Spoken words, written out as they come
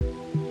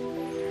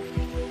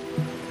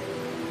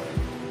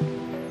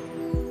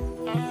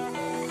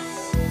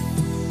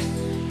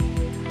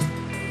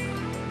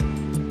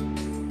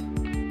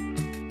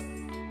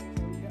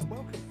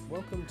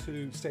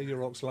Stadia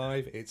Rocks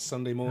Live. It's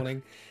Sunday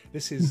morning.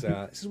 This is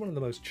one of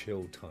the most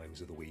chilled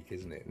times of the week,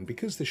 isn't it? And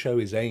because the show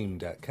is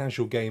aimed at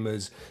casual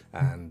gamers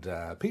and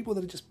people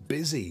that are just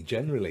busy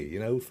generally, you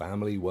know,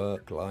 family,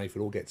 work, life, it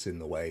all gets in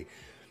the way.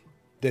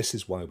 This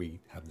is why we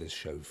have this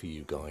show for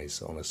you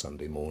guys on a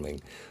Sunday morning.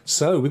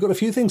 So we've got a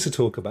few things to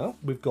talk about.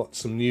 We've got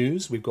some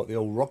news. We've got the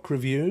old rock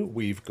review.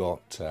 We've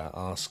got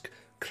Ask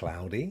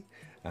Cloudy.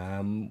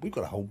 We've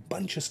got a whole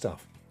bunch of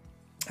stuff.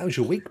 How's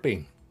your week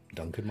been,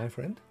 Duncan, my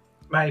friend?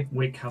 My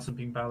week hasn't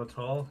been bad at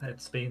all.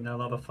 It's been a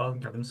lot of fun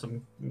getting some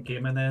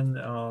gaming in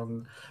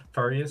on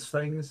various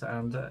things,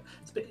 and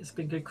it's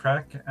been good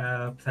crack.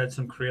 Played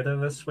some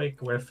creative this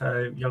week with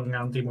young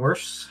Andy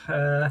Morse,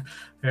 who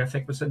I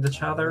think was in the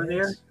chat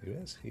earlier.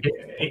 Yes, he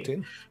popped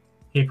in.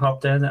 He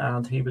popped in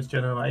and he was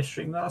doing a live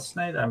stream last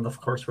night, and of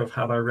course we've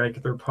had our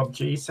regular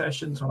PUBG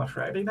sessions on a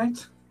Friday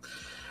night.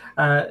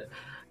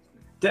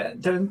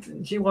 Do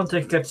you want to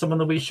give someone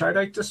a wee shout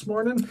out this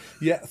morning?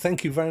 Yeah,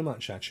 thank you very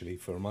much actually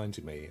for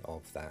reminding me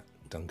of that,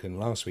 Duncan.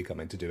 Last week I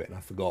meant to do it and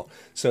I forgot.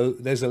 So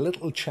there's a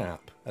little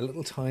chap, a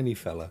little tiny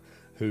fella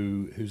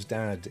whose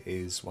dad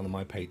is one of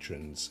my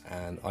patrons,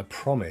 and I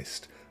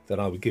promised that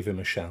I would give him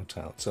a shout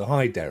out. So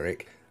hi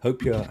Derek,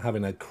 hope you're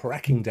having a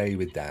cracking day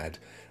with Dad.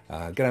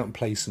 Get out and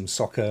play some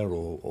soccer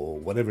or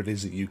whatever it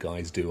is that you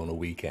guys do on a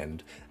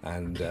weekend,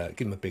 and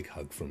give him a big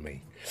hug from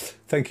me.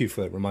 Thank you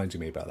for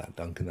reminding me about that,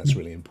 Duncan. That's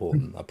really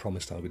important. I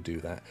promised I would do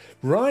that.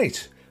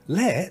 Right,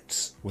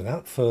 let's,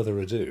 without further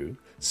ado,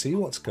 see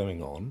what's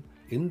going on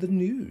in the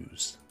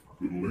news.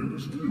 The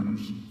latest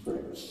news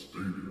from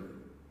Stadia.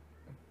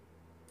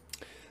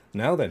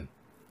 Now then,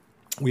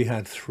 we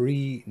had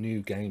 3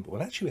 new games.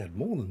 Well, actually we had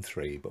more than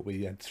 3, but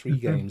we had 3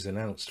 games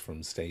announced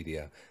from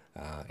Stadia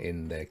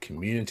in their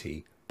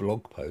community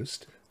blog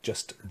post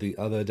just the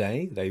other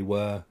day. They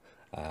were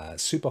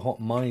Super Hot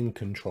Mind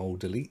Control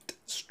Delete,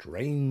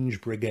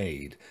 Strange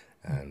Brigade,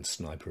 and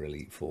Sniper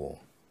Elite 4.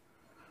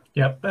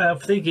 Yep,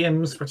 3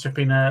 games which have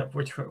been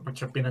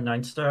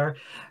announced there.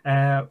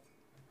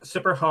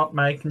 Super Hot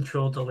Mind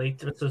Control Delete.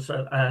 This is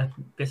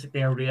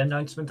basically a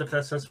re-announcement of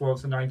this. This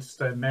was announced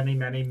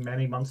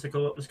many months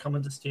ago. It was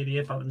coming to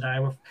Stadia, but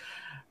now we've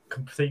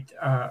complete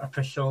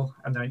official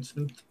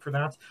announcement for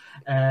that.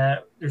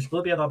 There's going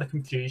to be a lot of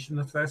confusion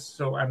with this,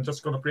 so I'm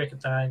just going to break it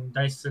down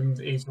nice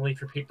and easily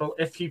for people.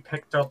 If you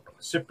picked up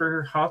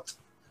Super Hot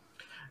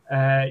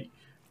as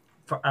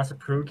a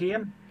pro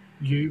game,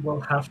 you will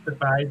have to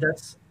buy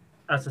this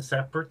as a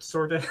separate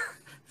sort of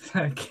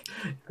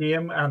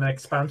game and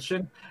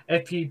expansion.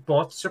 If you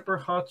bought Super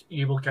Hot,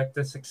 you will get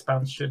this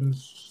expansion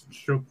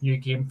stroke new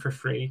game for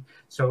free.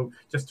 So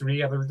just to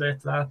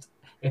reiterate that,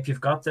 if you've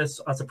got this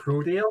as a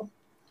pro deal,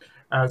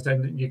 as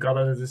in you got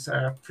it as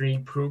a free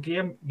pro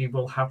game, you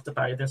will have to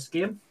buy this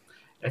game.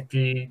 If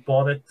you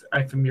bought it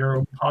out from your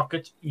own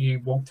pocket, you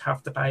won't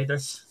have to buy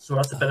this. So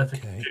that's a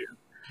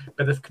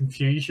bit of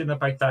confusion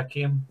about that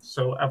game.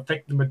 So I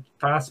think the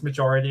vast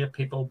majority of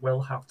people will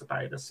have to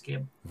buy this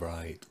game.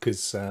 Right,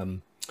 because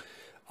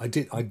I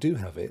do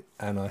have it,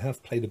 and I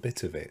have played a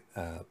bit of it,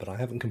 but I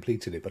haven't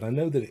completed it. But I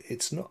know that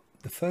it's not,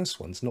 the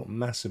first one's not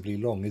massively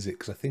long, is it?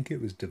 Because I think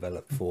it was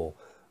developed for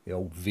the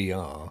old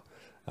VR.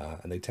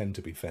 And they tend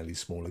to be fairly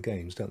smaller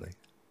games, don't they?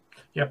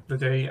 Yep, they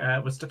do.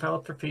 It was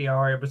developed for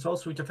VR. It was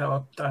also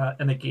developed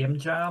in a game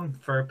jam.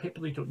 For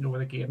people who don't know what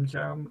a game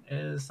jam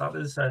is, that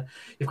is,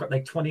 you've got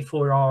like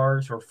 24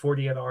 hours or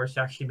 48 hours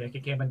to actually make a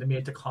game, and they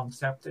made the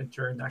concept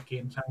during that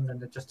game jam, and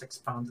they just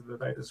expanded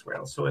it out as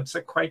well. So it's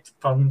a quite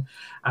fun,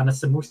 and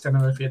it's the most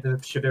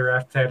innovative shooter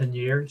I've played in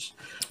years.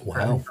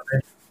 Wow.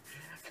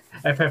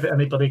 If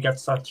anybody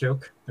gets that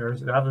joke,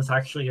 that is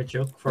actually a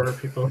joke for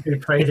people who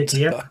play the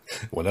game.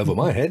 Went over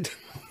my head.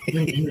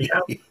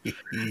 Yeah.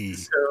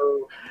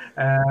 So,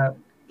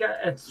 yeah,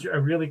 it's a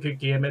really good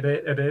game. It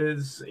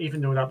is,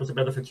 even though that was a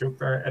bit of a joke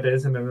there, it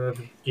is an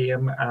innovative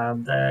game,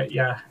 and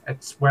yeah,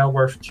 it's well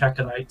worth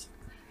checking out.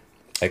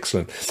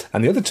 Excellent.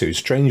 And the other 2,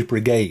 Strange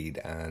Brigade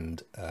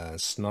and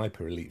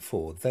Sniper Elite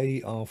 4,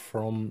 they are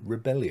from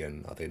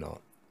Rebellion, are they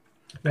not?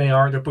 They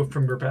are. They're both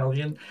from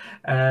Rebellion.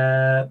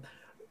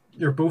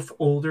 They're both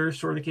older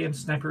sort of games.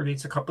 Sniper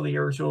Elite's a couple of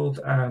years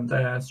old,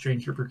 and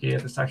Stranger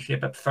Brigade is actually a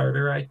bit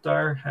further out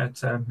there.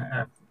 It's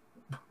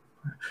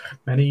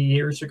many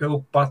years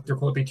ago, but they're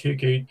going to be 2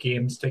 good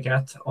games to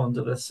get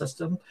onto this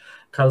system,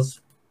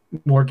 because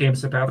more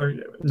games are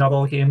better. Not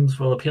all games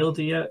will appeal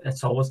to you.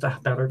 It's always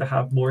better to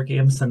have more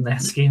games than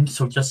less games,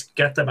 so just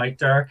get them out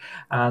there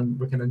and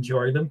we can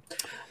enjoy them.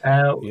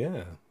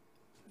 Yeah.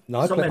 No,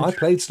 I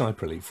played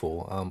Sniper Elite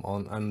 4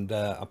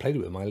 I played it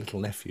with my little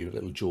nephew,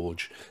 little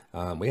George.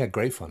 We had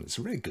great fun. It's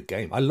a really good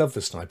game. I love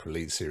the Sniper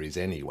Elite series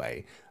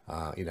anyway.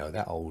 You know,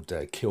 that old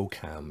kill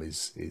cam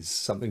is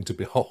something to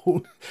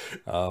behold.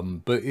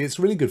 But it's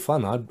really good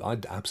fun.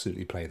 I'd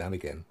absolutely play that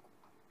again.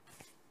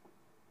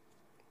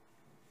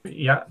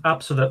 Yeah,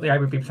 absolutely. I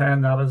would be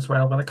playing that as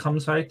well when it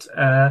comes out.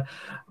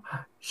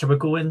 Shall we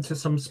go into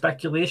some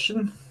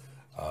speculation?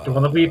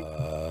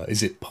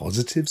 Is it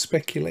positive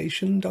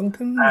speculation,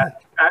 Duncan?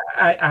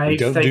 We I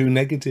don't think do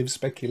negative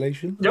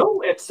speculation.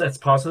 no, it's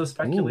positive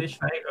speculation.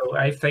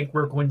 I think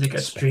we're going to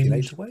get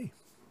Speculate away.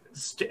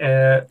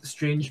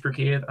 Strange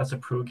Brigade as a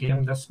pro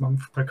game this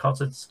month because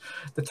it's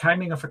the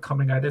timing of it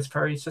coming out is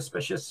very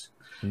suspicious.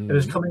 It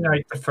is coming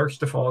out the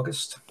 1st of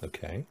August.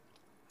 Okay.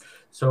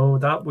 So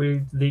that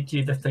would lead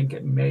you to think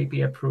it may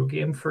be a pro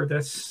game for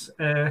this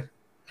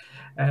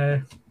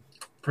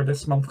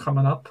month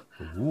coming up.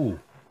 Ooh.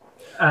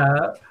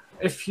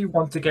 If you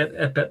want to get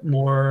a bit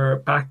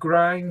more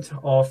background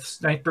of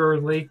Sniper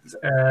Elite,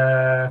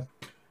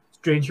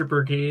 Strange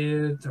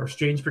Brigade,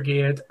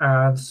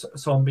 and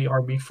Zombie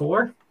Army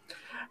 4,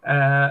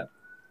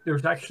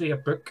 there's actually a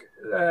book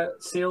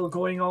sale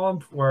going on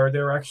where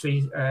they're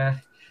actually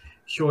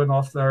showing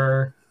off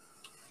their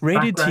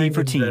Rated T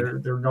for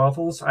teen. Their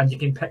novels, and you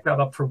can pick that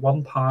up for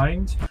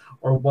 £1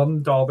 or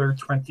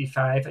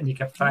 $1.25, and you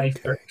get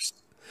 5 books.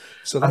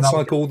 So that's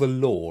like all the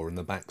lore and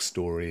the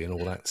backstory and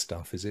all that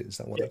stuff, is it? Is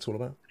that what it's all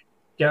about?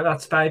 Yeah,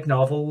 that's 5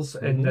 novels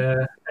in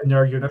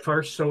their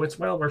universe, so it's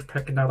well worth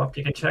picking that up.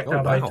 You can check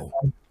that out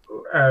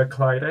on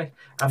Cloudy.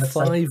 And it's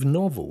 5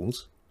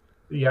 novels?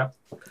 Yeah.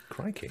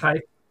 Crikey.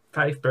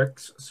 5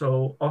 books.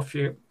 So off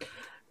you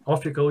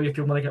go if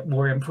you want to get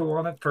more info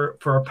on it for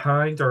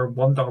 £1 or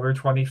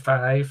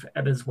 $1.25.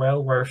 It is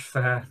well worth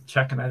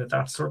checking out at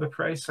that sort of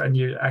price, and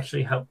you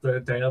actually help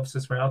the devs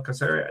as well because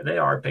they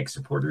are big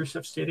supporters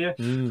of Stadia.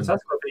 Because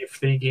that's going to be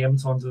 3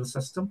 games onto the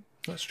system.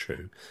 That's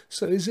true.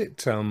 So is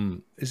it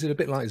a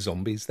bit like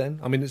Zombies then?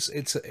 I mean,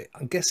 it's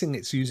I'm guessing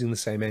it's using the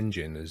same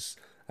engine as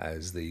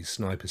the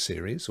Sniper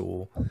series,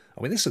 or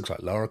I mean, this looks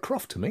like Lara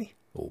Croft to me,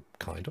 or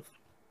kind of.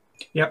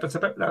 Yep, it's a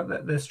bit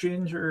the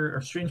Strange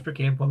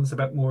Brigade one is a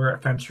bit more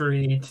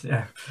adventure-y.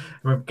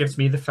 It gives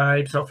me the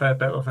vibes of a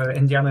bit of a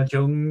Indiana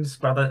Jones,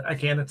 but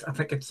again,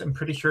 I'm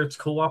pretty sure it's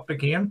co-op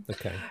again.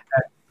 Okay.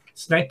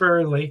 Sniper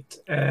Elite.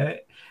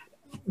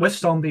 With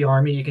Zombie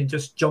Army, you can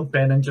just jump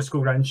in and just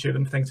go around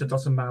shooting things. It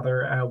doesn't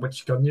matter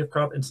which gun you've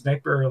got. In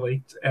Sniper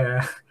Elite,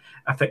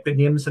 I think the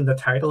name's in the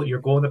title. You're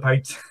going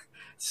about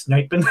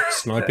sniping.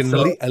 Sniping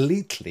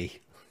elitely.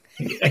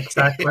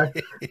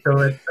 Exactly. So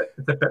it's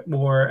a bit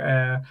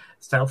more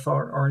stealth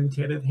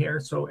orientated here.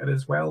 So it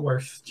is well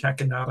worth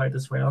checking that out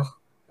as well.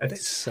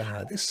 This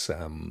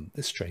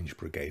Strange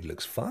Brigade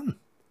looks fun.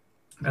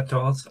 It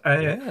does.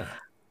 Yeah.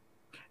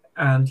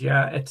 And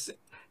yeah, it's.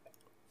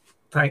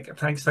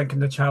 Thanks, thinking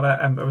the chat.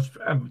 I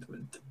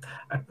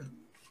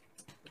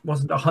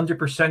wasn't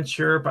 100%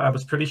 sure, but I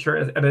was pretty sure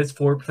it is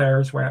 4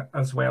 players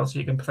as well, so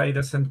you can play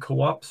this in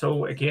co-op.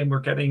 So again, we're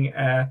getting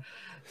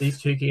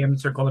these 2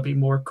 games are going to be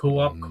more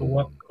co-op,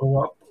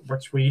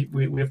 which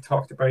we've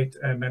talked about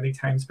many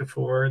times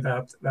before.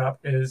 That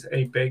is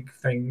a big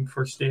thing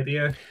for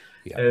Stadia,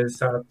 is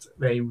that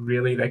they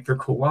really like their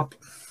co-op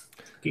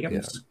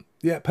games.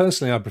 Yeah,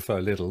 personally, I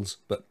prefer Littles,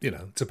 but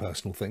it's a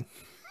personal thing.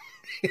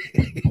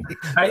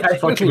 I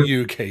thought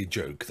little UK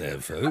joke there,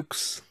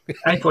 folks.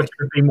 I thought you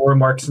would be more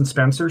Marks and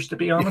Spencers, to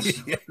be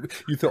honest. Yeah,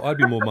 you thought I'd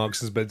be more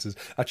Marks and Spencers.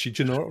 Actually,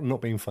 do you know what? I'm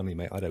not being funny,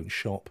 mate. I don't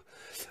shop.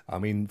 I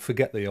mean,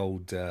 forget the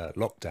old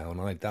lockdown.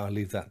 I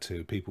leave that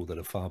to people that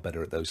are far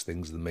better at those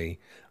things than me.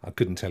 I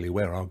couldn't tell you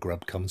where our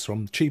grub comes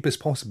from. Cheapest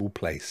possible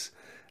place.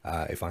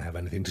 If I have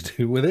anything to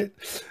do with it.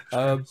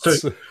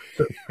 So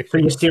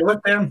you steal it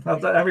then?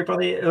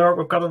 Everybody,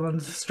 we've got it on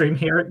the stream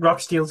here. Rock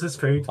steals his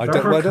food. We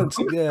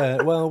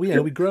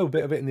grow a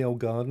bit of it in the old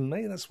garden,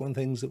 mate. That's one of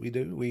the things that we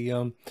do. We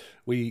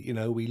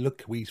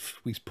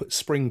put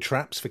spring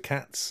traps for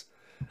cats,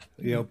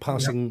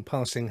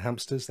 passing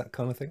hamsters, that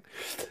kind of thing.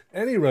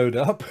 Any road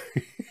up,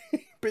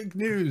 big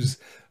news,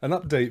 an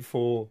update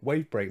for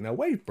Wavebreak. Now,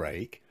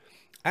 Wavebreak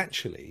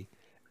actually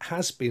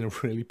has been a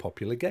really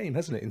popular game,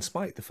 hasn't it? In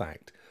spite of the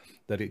fact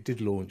that it did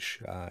launch,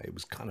 it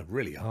was kind of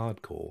really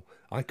hardcore.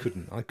 I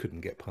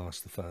couldn't get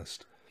past the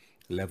first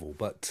level,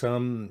 but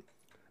the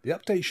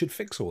update should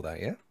fix all that,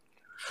 yeah?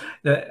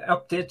 The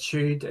update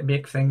should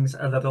make things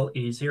a little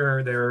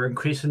easier. They're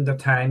increasing the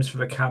times for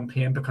the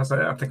campaign because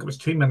I think it was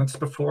 2 minutes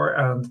before,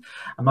 and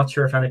I'm not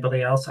sure if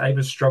anybody else. I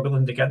was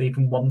struggling to get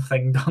even one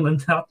thing done in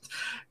that,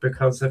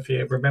 because if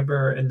you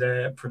remember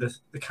for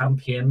the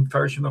campaign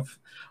version of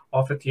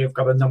it, you've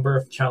got a number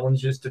of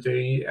challenges to do.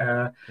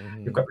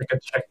 You've got like a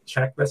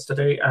checklist to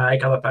do. I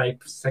got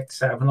about 6,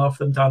 7 of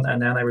them done,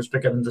 and then I was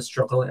beginning to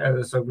struggle. It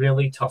was a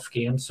really tough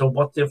game. So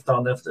what they've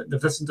done,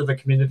 they've listened to the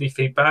community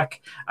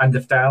feedback and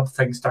they've dialed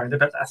things down a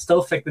bit. I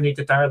still think they need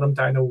to dial them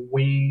down a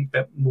wee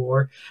bit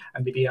more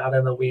and maybe add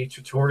in a wee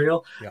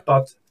tutorial. Yeah.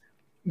 But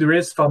there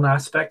is fun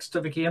aspects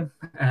to the game.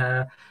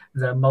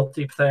 The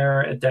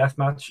multiplayer death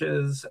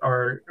matches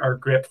are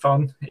great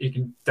fun. You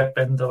can dip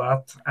into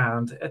that,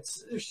 and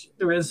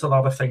there is a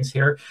lot of things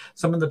here.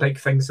 Some of the big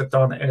things they've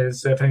done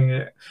is they've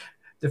added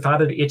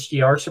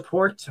HDR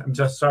support. I'm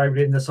just sorry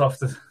reading this off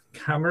the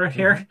camera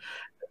here.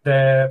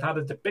 They've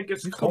added the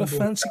biggest. You've got a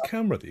fancy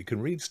camera that you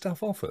can read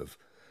stuff off of.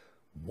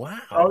 Wow.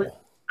 Oh,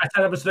 I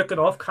thought I was looking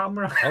off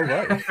camera. Oh,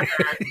 right.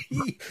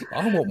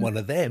 I want one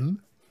of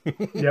them.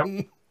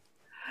 Yep.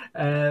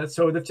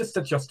 So they've just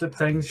adjusted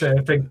things. I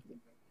think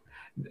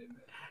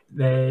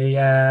they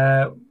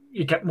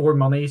you get more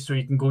money, so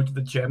you can go to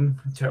the gym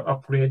to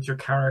upgrade your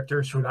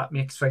character, so that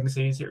makes things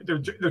easier.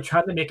 They're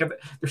trying to make it.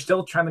 They're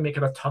still trying to make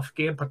it a tough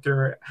game, but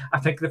I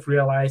think they've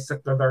realized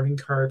that the learning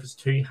curve is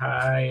too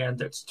high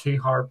and it's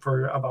too hard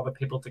for a lot of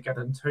people to get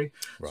into.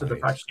 Right. So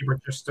they've actually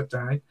reduced it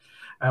down.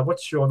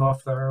 What's shown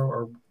off there,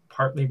 or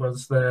partly,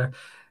 was the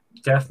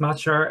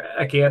Deathmatcher.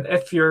 Again,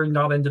 if you're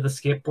not into the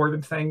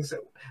skateboarding things,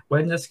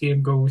 when this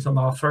game goes on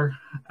offer,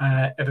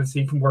 it is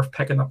even worth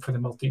picking up for the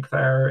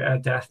multiplayer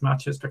death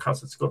matches,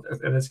 because it's good.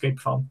 It is good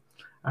fun,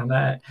 and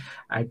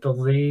I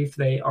believe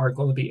they are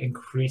going to be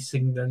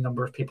increasing the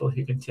number of people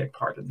who can take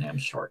part in them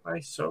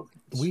shortly. So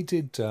we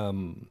did.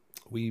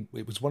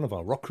 It was one of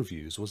our rock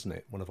reviews, wasn't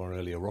it? One of our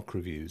earlier rock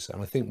reviews,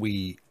 and I think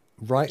we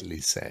rightly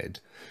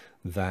said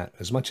that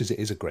as much as it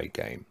is a great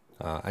game.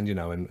 And you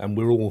know, and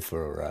we're all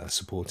for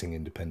supporting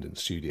independent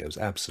studios,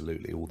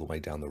 absolutely, all the way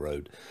down the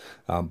road.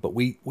 But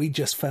we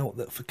just felt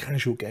that for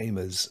casual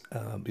gamers,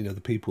 you know, the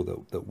people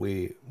that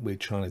we're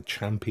trying to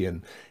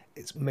champion,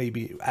 it's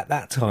maybe at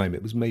that time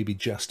it was maybe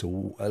just a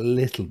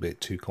little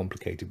bit too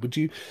complicated. Would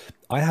you?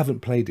 I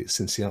haven't played it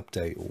since the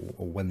update,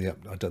 or when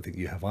I don't think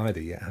you have either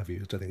yet, have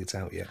you? I don't think it's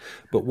out yet.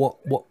 But what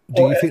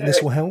do you think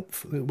this will help?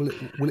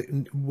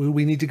 Will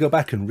we need to go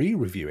back and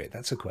re-review it?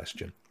 That's a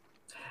question.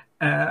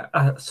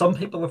 Some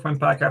people have went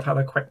back. I've had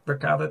a quick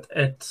look at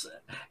it.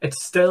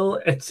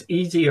 It's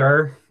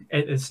easier.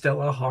 It is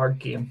still a hard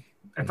game,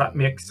 if that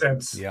makes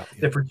sense. Yeah.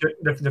 They've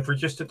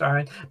reduced it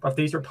down, but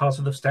these are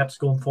positive steps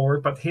going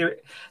forward. But here,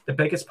 the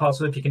biggest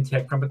positive you can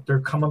take from it,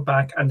 they're coming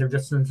back and they're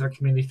listening to their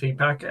community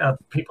feedback.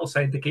 People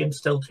say the game's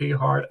still too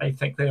hard. I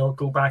think they'll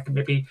go back and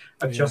maybe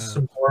adjust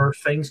some more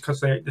things, because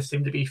they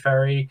seem to be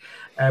very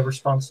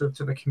responsive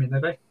to the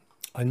community.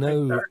 I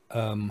know.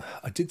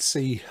 I did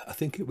see. I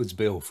think it was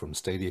Bill from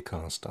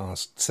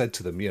StadiaCast said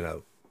to them, you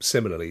know,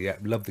 similarly, yeah,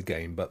 loved the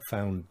game, but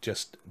found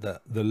just the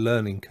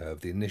learning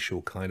curve, the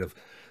initial kind of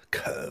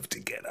curve to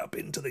get up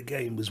into the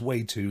game was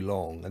way too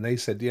long. And they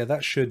said, yeah,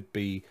 that should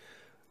be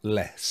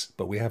less,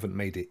 but we haven't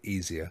made it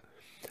easier.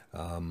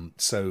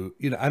 So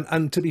you know,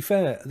 and to be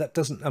fair, that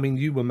doesn't. I mean,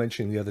 you were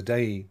mentioning the other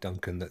day,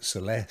 Duncan, that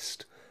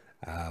Celeste,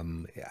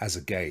 as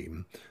a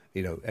game,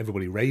 you know,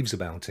 everybody raves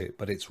about it,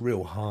 but it's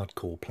real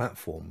hardcore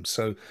platform.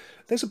 So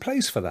there's a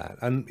place for that.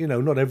 And, you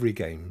know, not every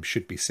game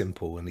should be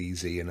simple and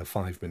easy in a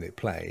 5-minute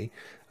play.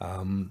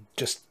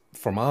 Just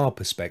from our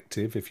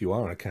perspective, if you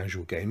are a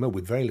casual gamer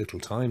with very little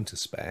time to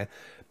spare,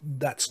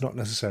 that's not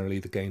necessarily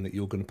the game that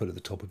you're going to put at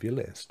the top of your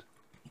list.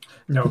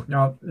 No,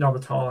 not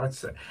at all.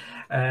 It's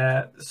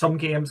some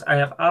games I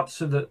have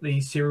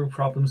absolutely zero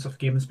problems with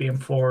games being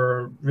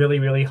for really,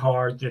 really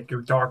hard, like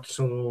your Dark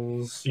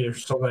Souls, your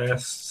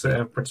Celeste,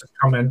 which is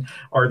coming,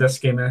 or this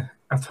game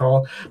at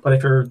all. But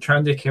if you're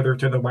trying to cater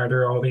to the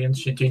wider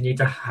audience, you do need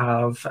to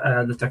have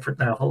the different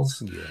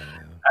levels.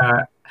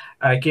 Yeah.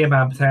 Game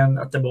I'm playing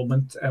at the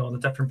moment on a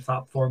different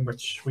platform,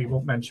 which we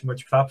won't mention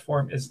which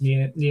platform, is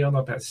Neon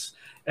Abyss.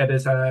 It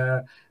is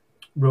a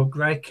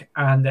roguelike,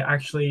 and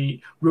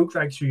actually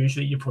roguelikes are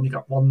usually you've only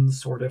got one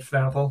sort of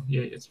level.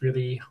 It's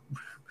really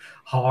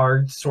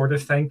hard sort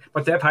of thing,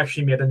 but they've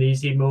actually made an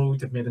easy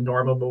mode, they've made a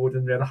normal mode,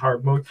 and made a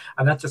hard mode,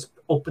 and that just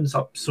opens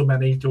up so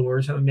many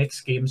doors, and it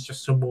makes games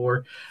just so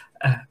more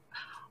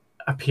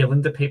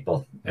appealing to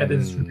people. It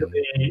is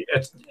really,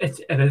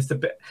 it is the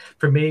bit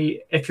for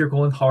me. If you're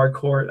going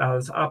hardcore, that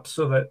is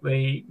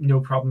absolutely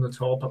no problem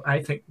at all. But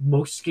I think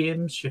most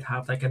games should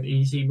have like an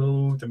easy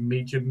mode, a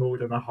medium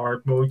mode, and a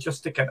hard mode,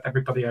 just to get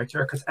everybody out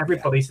there, because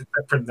everybody's at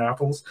different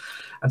levels,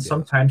 and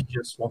sometimes you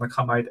just want to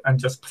come out and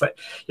just play.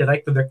 You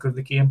like the look of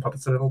the game, but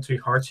it's a little too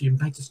hard, so you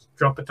might just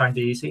drop it down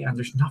to easy, and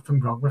there's nothing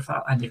wrong with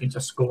that, and you can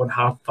just go and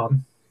have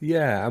fun.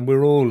 Yeah, and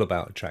we're all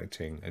about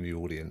attracting a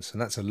new audience,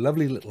 and that's a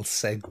lovely little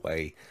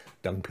segue,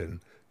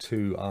 Duncan,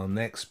 to our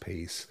next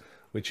piece,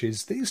 which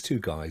is these two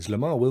guys,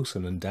 Lamar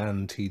Wilson and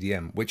Dan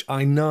TDM, which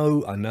I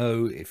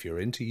know if you're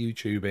into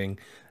YouTubing,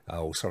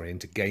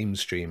 into game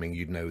streaming,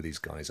 you'd know who these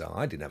guys are.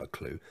 I didn't have a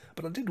clue,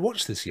 but I did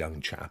watch this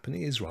young chap, and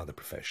he is rather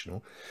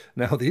professional.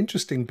 Now, the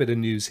interesting bit of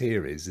news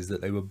here is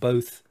that they were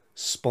both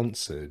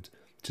sponsored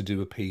to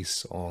do a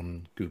piece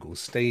on Google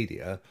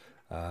Stadia,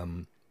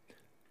 and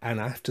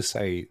I have to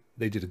say,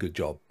 they did a good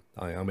job.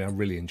 I mean, I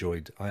really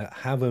enjoyed. I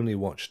have only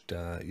watched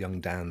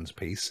young Dan's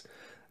piece,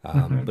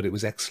 but it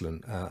was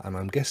excellent. And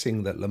I'm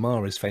guessing that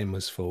Lamar is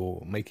famous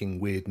for making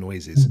weird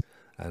noises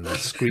and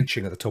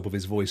screeching at the top of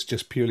his voice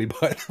just purely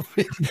by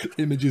the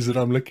images that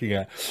I'm looking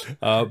at.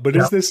 But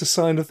is this a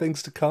sign of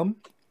things to come?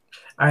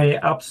 I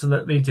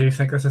absolutely do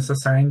think this is a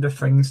sign of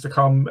things to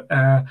come.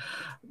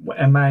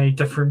 In my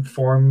different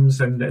forums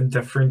and in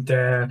different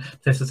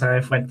places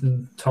I've went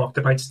and talked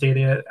about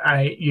Stadia,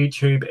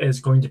 YouTube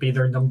is going to be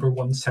their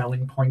 #1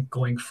 selling point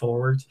going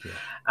forward.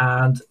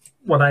 Yeah. And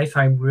what I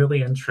find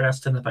really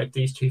interesting about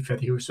these two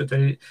videos that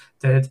they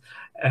did,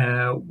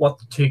 what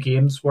the two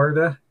games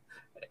were,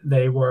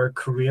 they were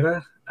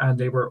Karita and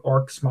they were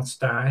Orcs Must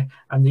Die.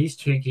 And these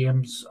two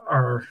games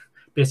are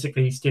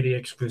basically Stadia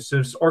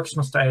exclusives. Orcs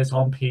Must Die is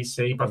on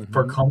PC, but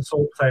for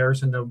console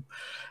players in the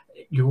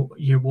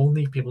you will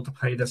need people to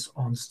play this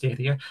on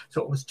Stadia.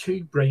 So it was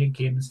two brilliant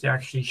games to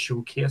actually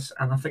showcase,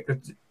 and I think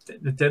that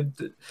they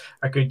did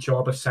a good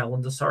job of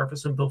selling the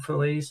service in both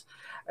of these.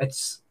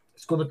 It's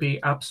going to be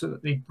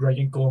absolutely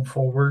brilliant going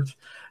forward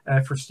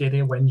for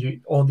Stadia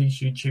when all these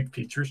YouTube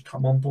features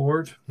come on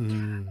board.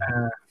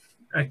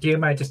 A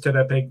game I just did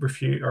a big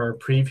review or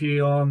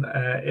preview on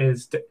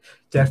is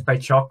Death by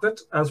Chocolate,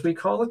 as we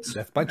call it.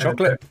 Death by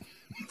Chocolate.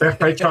 Death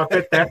by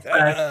Chocolate.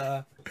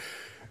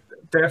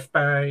 Death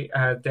by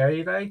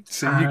Daylight.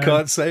 See, you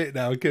can't say it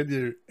now, can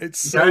you? It's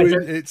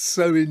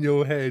so in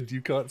your head.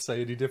 You can't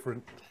say any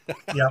different.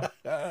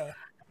 Yeah.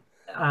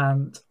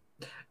 And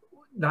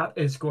that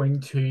is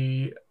going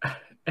to,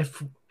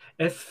 if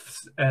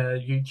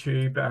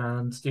YouTube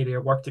and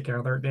Stadia work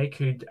together, they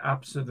could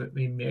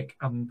absolutely make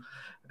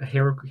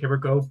here we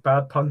go,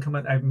 bad pun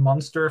coming, a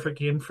monster of a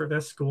game for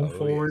this going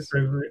forward.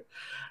 Yes.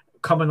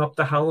 Coming up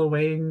to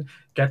Halloween,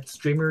 get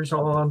streamers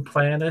on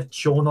playing it,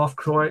 showing off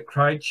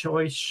crowd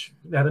choice,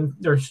 letting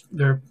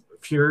their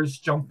viewers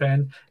jump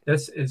in.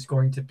 This is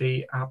going to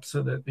be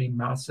absolutely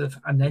massive.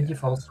 And then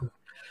you've also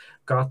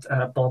got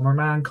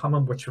Bomberman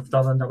coming, which we've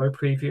done another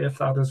preview of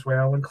that as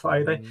well in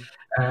Cloudy.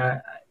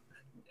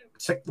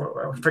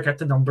 Forget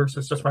the numbers,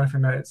 it's just went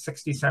from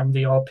 60,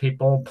 70 odd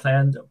people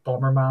playing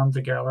Bomberman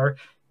together.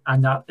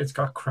 And that it's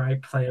got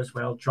crowd play as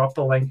well. Drop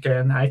a link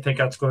in. I think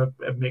that's going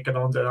to make it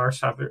onto our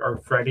Saturday or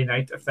Friday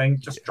night thing.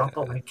 Just drop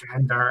a link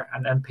in there,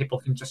 and then people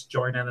can just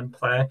join in and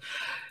play.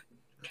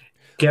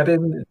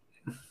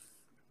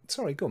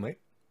 Sorry, go on, mate.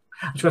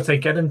 I was going to say,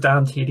 getting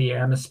Dan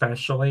TDM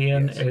especially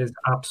in is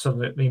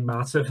absolutely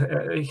massive.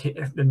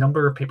 The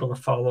number of people that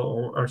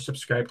follow or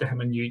subscribe to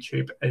him on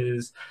YouTube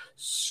is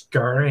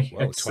scary.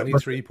 Well,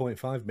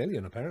 23.5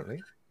 million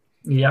apparently.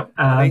 Yep.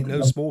 That ain't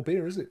no small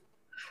beer, is it?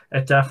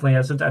 It definitely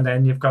isn't. And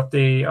then you've got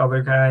the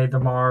other guy,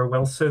 Lamar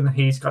Wilson.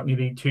 He's got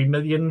nearly 2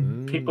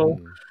 million people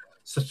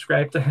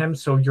subscribed to him.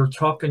 So you're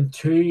talking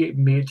two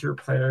major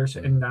players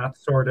in that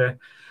sort of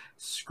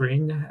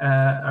screen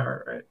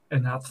or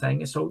in that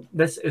thing. So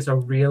this is a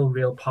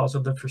real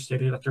positive for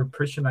Stadia that they're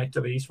pushing out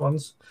to these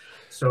ones.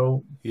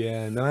 So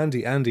yeah, no,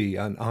 Andy, and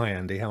hi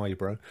Andy, how are you,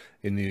 bro?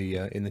 In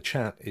the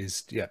chat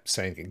is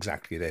saying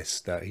exactly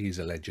this, that he's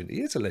a legend. He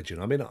is a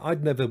legend. I mean,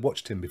 I'd never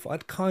watched him before.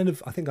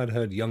 I think I'd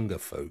heard younger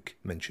folk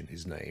mention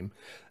his name,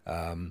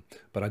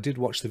 but I did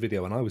watch the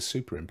video and I was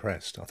super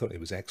impressed. I thought it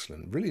was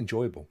excellent, really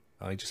enjoyable.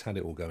 I just had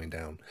it all going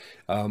down.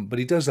 But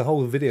he does, the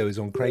whole video is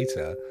on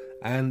Crater,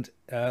 and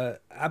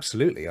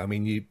absolutely, I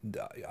mean,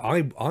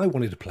 I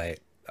wanted to play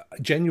it.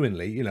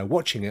 Genuinely,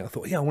 watching it, I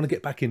thought, I want to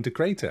get back into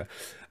Crater.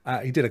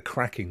 He did a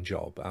cracking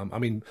job. I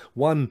mean,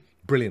 one,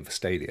 brilliant for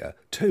Stadia.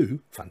 Two,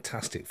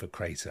 fantastic for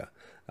Crater,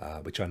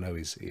 which I know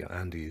is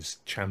Andy is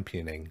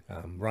championing,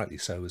 rightly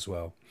so as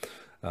well.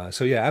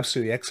 So yeah,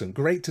 absolutely excellent.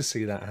 Great to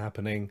see that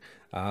happening.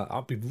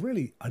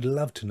 I'd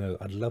love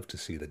to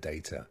see the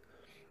data.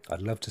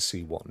 I'd love to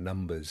see what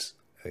numbers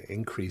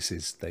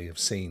increases they have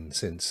seen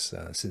since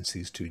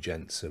these two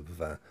gents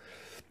have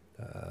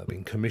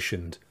been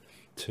commissioned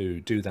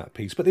to do that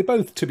piece. But they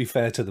both, to be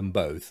fair to them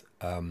both,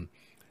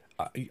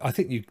 I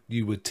think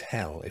you would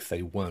tell if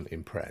they weren't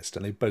impressed,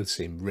 and they both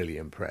seem really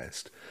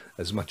impressed,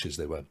 as much as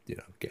they were,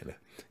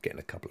 getting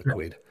a couple of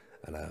quid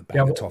and a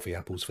bag of toffee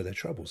apples for their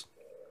troubles.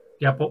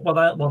 Yeah, but what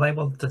I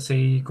want to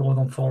see going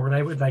on forward,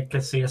 I would like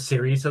to see a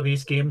series of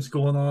these games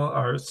going on,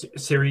 or a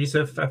series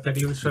of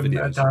videos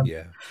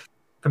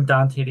from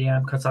Dan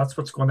TDM, because that's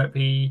what's going to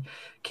be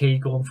key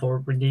going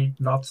forward. We need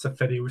lots of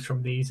videos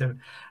from these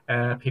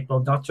people,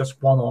 not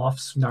just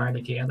one-offs now and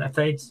again.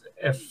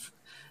 If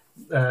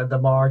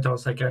Lamar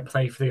does like a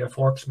playthrough of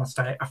Orcs Must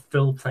Die, a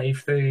full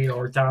playthrough,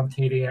 or Dan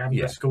TDM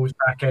just goes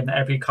back in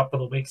every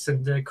couple of weeks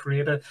into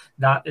Creative,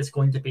 that is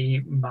going to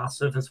be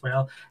massive as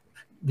well.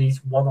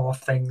 These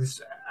one-off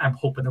things, I'm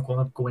hoping are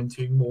going to go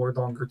into more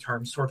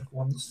longer-term sort of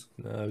ones.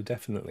 No,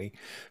 definitely,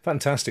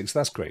 fantastic. So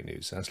that's great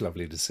news. That's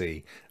lovely to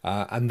see.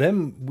 And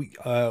then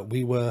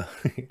we were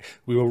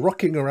we were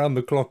rocking around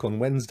the clock on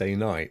Wednesday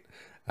night,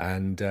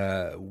 and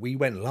we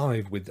went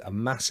live with a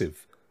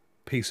massive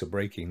piece of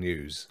breaking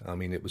news. I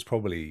mean, it was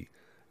probably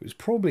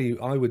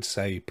I would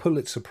say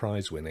Pulitzer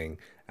Prize winning,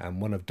 and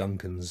one of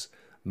Duncan's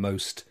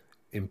most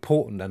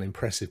important and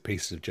impressive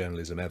pieces of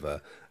journalism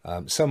ever,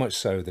 so much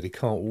so that he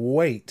can't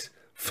wait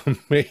for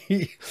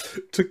me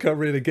to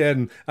cover it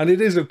again. And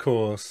it is, of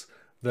course,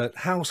 that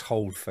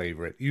household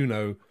favourite,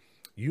 or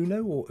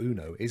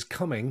Uno, is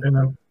coming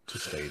to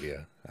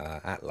Stadia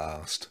at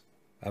last,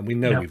 and we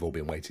know we've all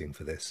been waiting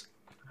for this.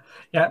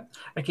 Yeah,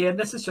 again,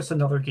 this is just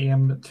another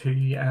game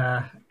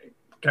to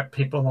get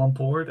people on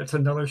board. It's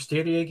another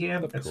Stadia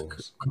game. Of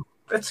course.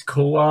 It's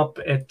co-op.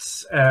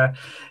 It's going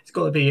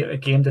to be a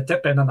game to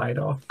dip in and out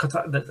of, because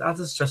that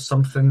is just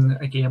something,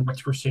 again,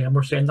 which we're saying.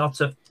 We're saying lots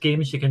of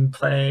games you can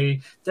play,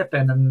 dip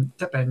in,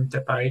 dip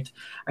out,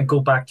 and go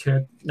back to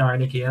it now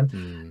and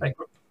again. Like,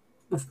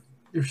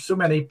 there's so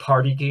many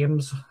party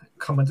games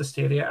coming to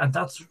Stadia, and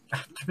that's,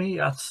 to me,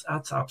 that's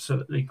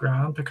absolutely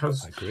grand,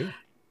 because I agree.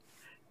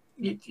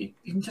 You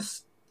can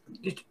just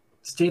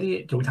Stadia,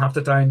 you don't have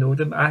to download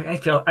them. I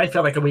feel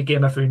like a wee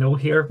game of Uno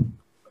here,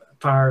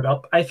 fired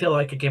up. I feel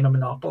like a game of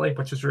Monopoly,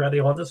 which is already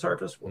on the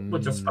service,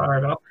 would just fire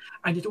it up,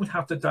 and you don't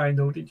have to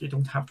download it. You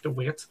don't have to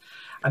wait.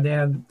 And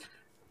then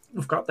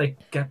we've got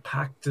like Get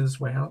Packed as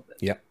well.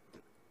 Yep.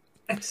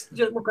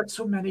 We've got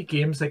so many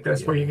games like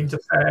this where you can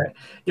just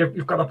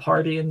you've got a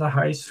party in the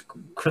house.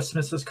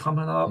 Christmas is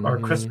coming up, or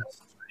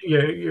Christmas.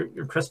 Your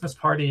Christmas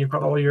party, you've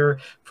got all your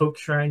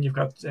folks around, you've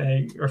got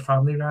your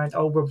family around.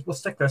 Oh, we'll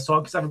stick this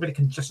on because everybody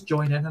can just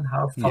join in and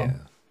have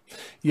fun.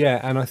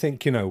 Yeah, and I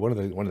think one of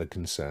the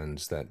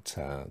concerns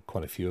that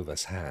quite a few of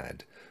us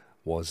had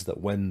was that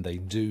when they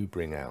do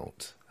bring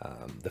out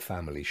the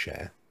family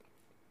share,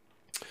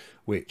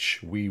 which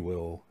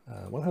we'll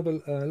have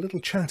a little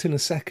chat in a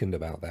second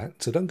about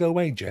that. So don't go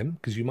away, Jem,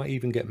 because you might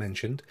even get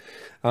mentioned.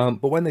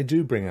 But when they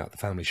do bring out the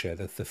family share,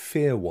 the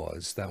fear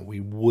was that we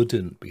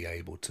wouldn't be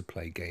able to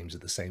play games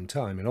at the same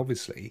time. And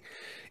obviously,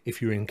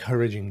 if you're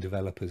encouraging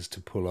developers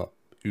to pull up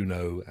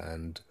Uno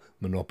and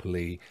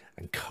Monopoly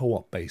and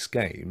co-op based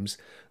games,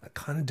 that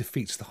kind of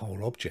defeats the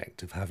whole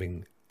object of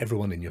having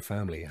everyone in your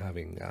family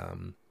having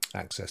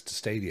access to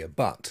Stadia.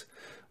 But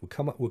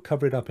we'll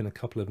cover it up in a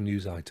couple of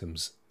news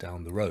items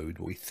down the road.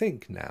 We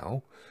think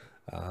now,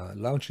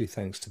 largely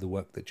thanks to the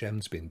work that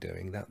Jem's been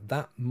doing,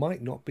 that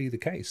might not be the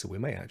case. So we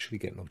may actually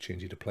get an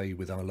opportunity to play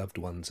with our loved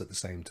ones at the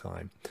same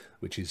time,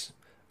 which is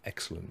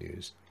excellent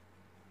news.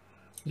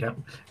 Yeah,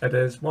 it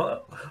is.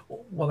 What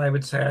I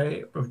would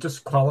say,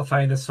 just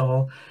qualifying this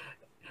all,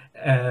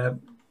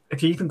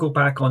 if you even go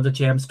back on the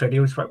James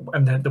videos,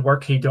 and the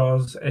work he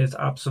does is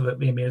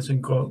absolutely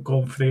amazing,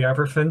 going through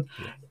everything.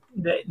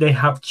 They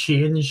have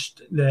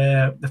changed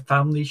the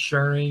family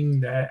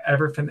sharing.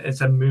 Everything is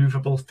a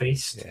movable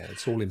feast. Yeah,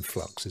 it's all in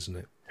flux, isn't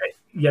it?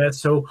 Yeah,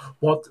 so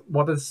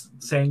what is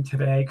saying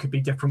today could be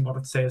different what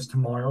it says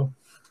tomorrow,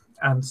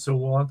 and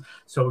so on.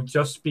 So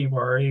just be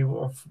wary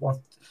of what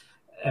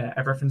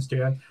everything's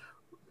doing.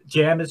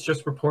 Jem is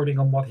just reporting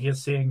on what he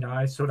is seeing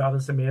now, so that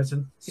is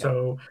amazing. Yeah.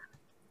 So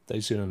they're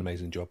doing an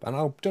amazing job,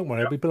 and don't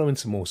worry, I'll be blowing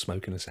some more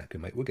smoke in a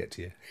second, mate. We'll get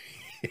to you.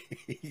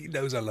 He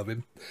knows I love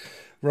him.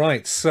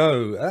 Right,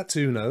 so that's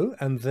Uno,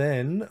 and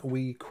then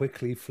we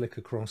quickly flick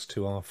across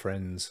to our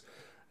friends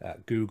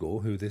at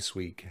Google, who this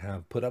week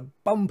have put a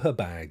bumper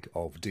bag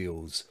of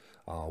deals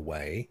our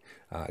way.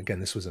 Again,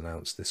 this was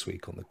announced this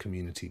week on the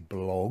community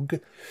blog.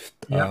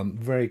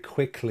 Very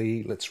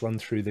quickly, let's run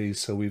through these.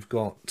 So we've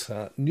got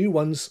new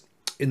ones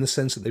in the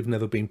sense that they've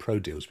never been pro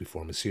deals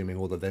before, I'm assuming,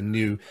 or that they're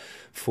new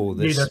for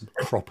this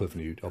crop of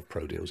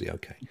pro deals. Yeah,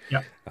 okay.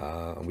 Yeah.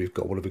 And we've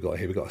got, what have we got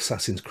here? We've got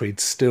Assassin's Creed,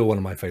 still one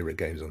of my favourite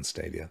games on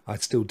Stadia.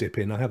 I'd still dip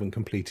in. I haven't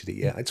completed it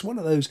yet. It's one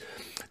of those,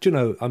 do you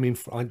know, I mean,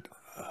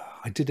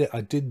 I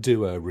did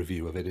do a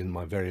review of it in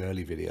my very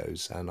early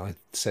videos, and I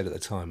said at the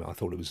time I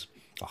thought it was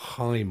a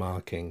high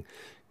marking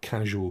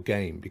casual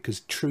game because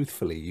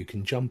truthfully you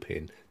can jump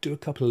in, do a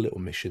couple of little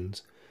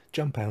missions,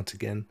 jump out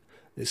again.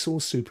 It's all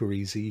super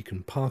easy. You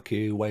can park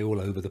your way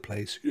all over the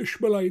place. Yes,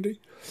 my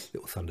lady.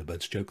 Little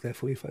Thunderbirds joke there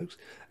for you folks.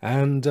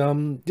 And,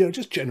 you know,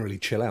 just generally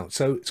chill out.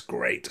 So it's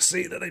great to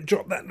see that they've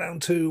dropped that down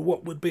to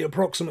what would be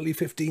approximately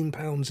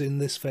 £15 in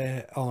this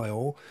fair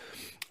aisle.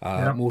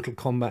 Mortal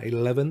Kombat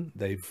 11.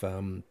 They've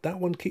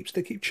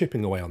they keep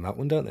chipping away on that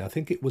one, don't they? I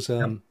think it was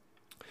I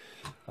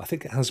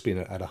think it has been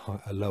at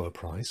a lower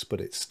price, but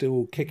it's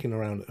still kicking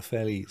around at a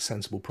fairly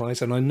sensible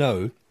price. And I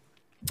know,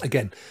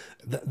 again,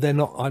 they're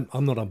not.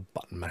 I'm not a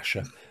button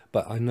masher,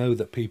 but I know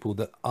that people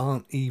that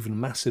aren't even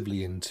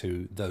massively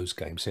into those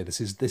games say this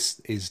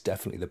is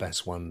definitely the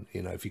best one.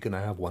 You know, if you're going to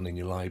have one in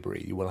your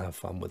library, you will have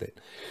fun with it.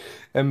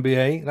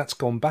 NBA, that's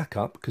gone back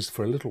up because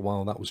for a little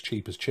while that was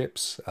cheap as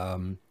chips.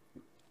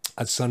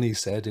 As Sonny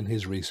said in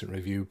his recent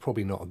review,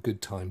 probably not a good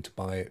time to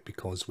buy it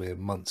because we're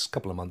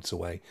couple of months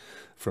away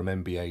from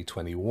NBA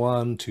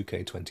 21,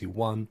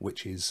 2K21,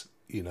 which is,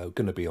 you know,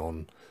 going to be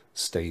on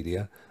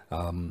Stadia.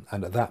 And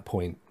at that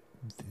point,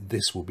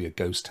 this will be a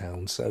ghost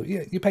town. So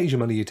yeah, you pay your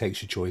money, you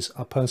take your choice.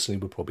 I personally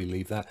would probably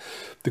leave that.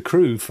 The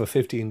Crew for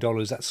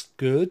 $15, that's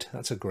good.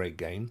 That's a great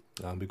game.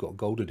 We've got a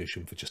gold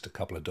edition for just a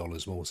couple of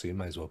dollars more, so you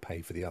may as well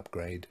pay for the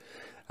upgrade.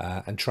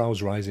 And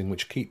Trials Rising,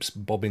 which keeps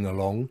bobbing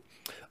along.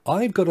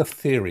 I've got a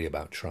theory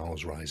about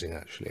Trials Rising,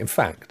 actually. In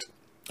fact,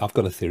 I've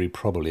got a theory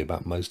probably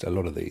about a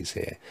lot of these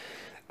here.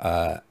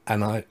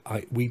 And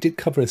we did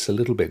cover this a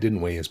little bit,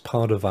 didn't we, as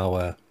part of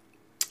our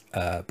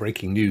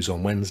breaking news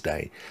on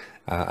Wednesday.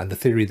 And the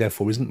theory,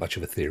 therefore, isn't much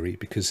of a theory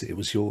because it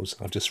was yours.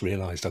 I've just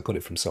realised I got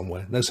it from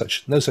somewhere. No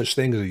such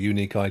thing as a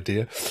unique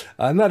idea.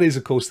 And that is,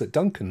 of course, that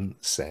Duncan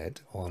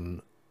said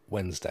on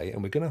Wednesday,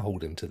 and we're going to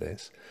hold him to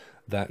this,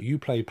 that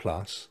Uplay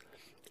Plus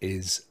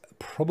is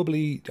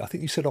probably, I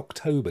think you said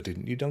October,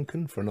 didn't you,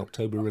 Duncan, for an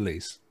October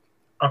release?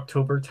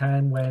 October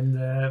 10, when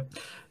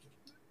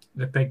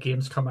the big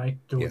games come out,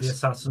 the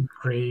Assassin's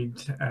Creed,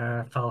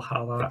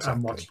 Valhalla,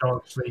 and Watch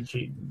Dogs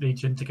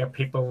Legion, to get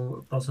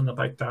people buzzing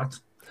about that.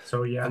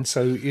 So yeah, and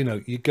so, you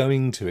know, you're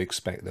going to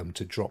expect them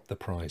to drop the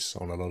price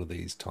on a lot of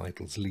these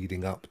titles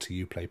leading up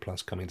to Uplay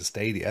Plus coming to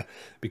Stadia,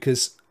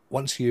 because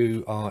once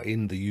you are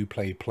in the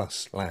Uplay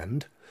Plus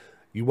land,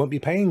 you won't be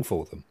paying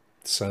for them.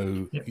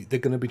 So Yeah. they're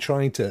going to be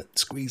trying to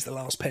squeeze the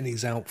last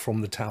pennies out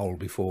from the towel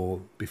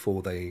before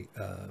they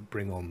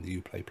bring on the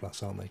Uplay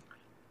Plus, aren't they?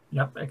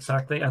 Yep,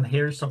 exactly. And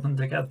here's something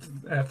to get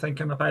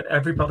thinking about.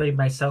 Everybody,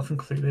 myself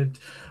included,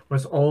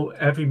 was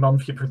every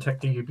month you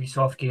predict the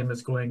Ubisoft game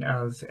is going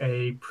as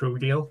a pro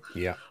deal.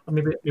 Yeah. Or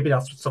maybe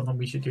that's something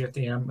we should do at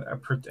the end. Our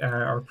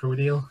pro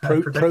deal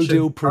Pro prediction.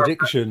 deal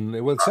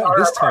prediction. Well, certainly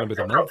this time of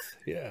the month.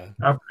 Yeah.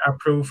 Our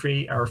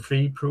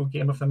free pro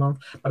game of the month.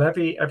 But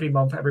every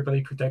month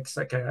everybody predicts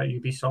like a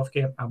Ubisoft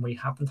game, and we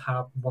haven't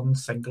had one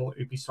single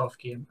Ubisoft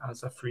game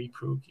as a free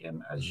pro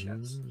game as yet.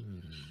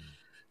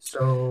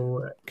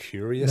 So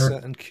curiouser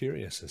and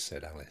curiouser,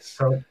 said Alice.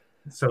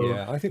 So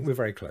yeah, I think we're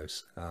very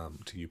close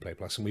to Uplay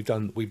Plus, and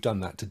we've done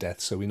that to death,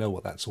 so we know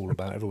what that's all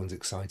about. Everyone's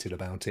excited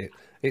about it.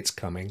 It's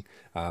coming,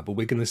 but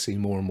we're going to see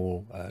more and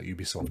more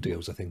Ubisoft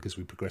deals, I think, as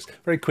we progress.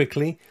 Very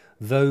quickly,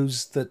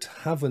 those that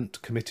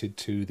haven't committed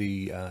to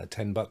the $10,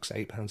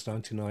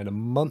 £8.99 a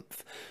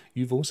month,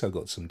 you've also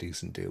got some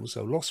decent deals.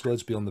 So Lost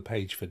Words Beyond the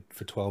Page for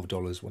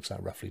 $12. What's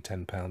that? Roughly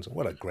 £10.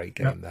 What a great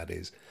game that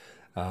is.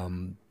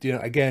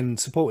 Again,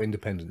 support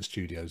independent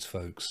studios,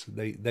 folks.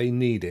 They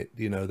need it.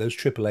 Those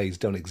AAAs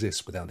don't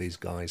exist without these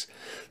guys.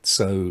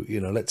 So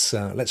let's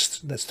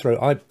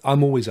throw.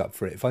 I'm always up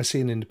for it. If I see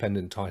an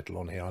independent title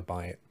on here, I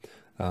buy it.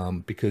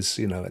 Because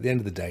at the end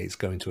of the day, it's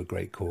going to a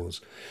great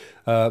cause.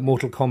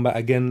 Mortal Kombat,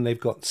 again, they've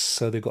got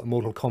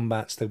Mortal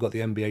Kombats, they've got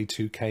the NBA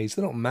 2Ks.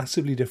 They're not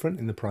massively different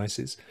in the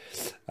prices.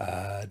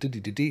 Red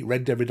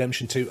Dead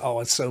Redemption 2. Oh,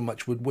 I so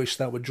much would wish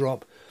that would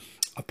drop.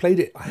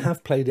 I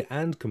have played it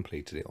and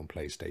completed it on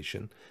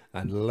PlayStation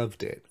and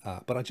loved it,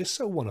 but I just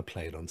so want to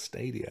play it on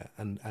Stadia,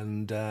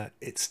 and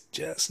it's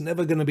just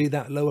never going to be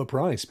that lower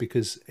price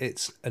because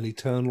it's an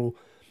eternal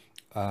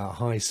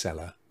high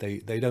seller.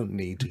 They don't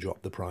need to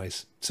drop the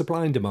price.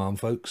 Supply and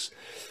demand, folks.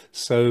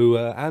 So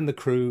and the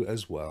crew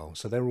as well.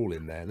 So they're all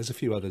in there. There's a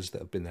few others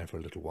that have been there for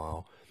a little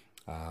while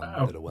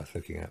that are worth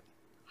looking at.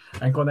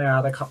 I'm going to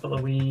add a couple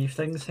of wee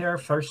things here.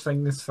 First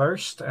things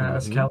first,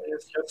 as Kelly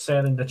has just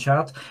said in the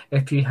chat,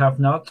 if you have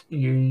not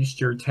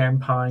used your £10,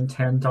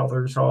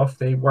 $10 off,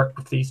 they work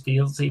with these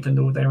deals, even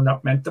though they're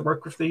not meant to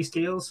work with these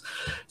deals.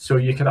 So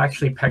you could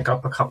actually pick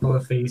up a couple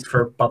of these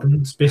for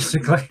buttons,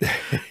 basically.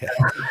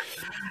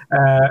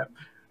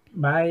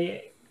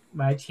 My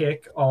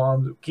take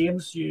on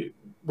games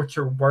which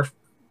are worth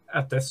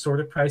at this sort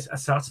of price,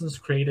 Assassin's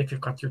Creed, if you've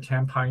got your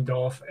 £10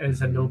 off,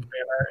 is a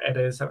no-brainer. It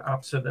is an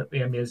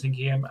absolutely amazing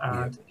game,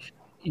 and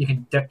you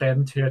can dip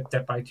into it,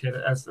 dip out to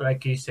it. As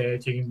like you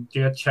said, you can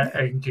do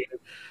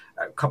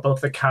a couple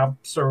of the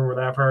camps or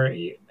whatever.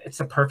 It's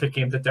a perfect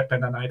game to dip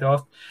in and out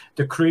of.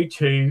 The Crew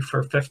 2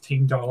 for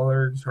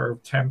 $15 or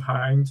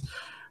 £10,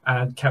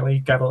 and Kelly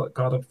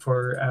got it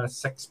for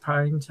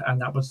 £6,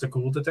 and that was the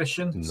gold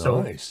edition. Nice.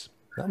 So,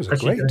 that was a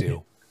great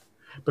deal.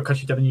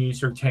 Because you didn't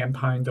use your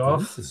 £10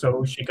 off,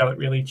 so she got it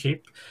really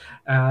cheap.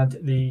 And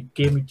the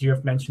game you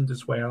have mentioned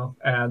as well,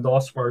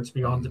 Lost Words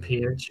Beyond the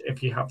Page,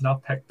 if you have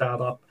not picked that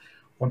up,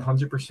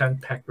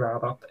 100% pick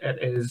that up.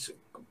 It is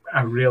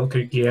a real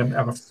good game,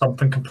 and it's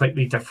something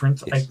completely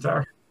different out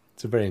there.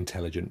 It's a very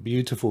intelligent,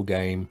 beautiful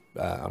game.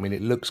 I mean,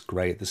 it looks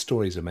great. The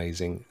story's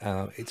amazing.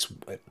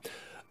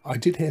 I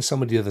did hear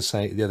somebody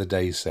the other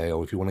day say,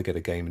 "Oh, if you want to get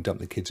a game and dump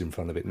the kids in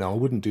front of it," no, I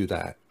wouldn't do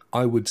that.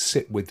 I would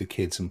sit with the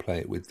kids and play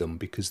it with them,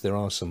 because there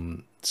are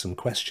some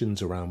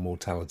questions around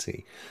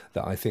mortality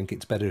that I think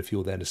it's better if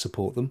you're there to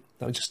support them.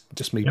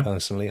 Just me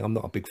personally, I'm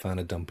not a big fan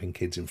of dumping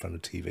kids in front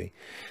of TV.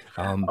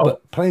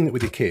 But playing it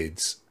with your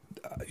kids,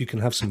 you can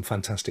have some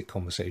fantastic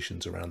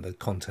conversations around the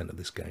content of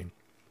this game.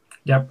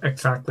 Yep,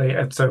 exactly.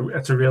 It's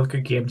a real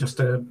good game just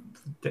to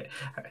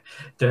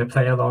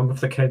play along with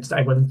the kids.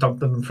 I wouldn't dump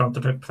them in front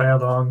of it. Play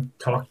along,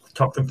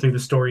 talk them through the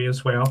story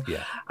as well.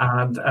 Yeah.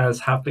 And as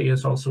Happy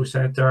has also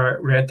said, there,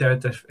 Red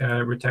Dead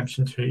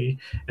Redemption 2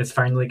 is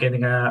finally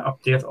getting an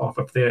update off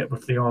of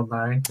with the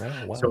online.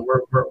 Oh, wow. So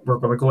we're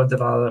going to go into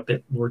that a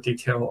bit more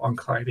detail on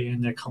Cloudy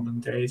in the coming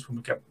days when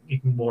we get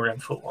even more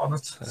info on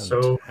it.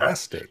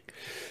 Fantastic.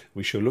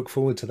 We shall look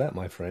forward to that,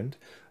 my friend.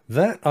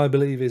 That, I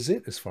believe, is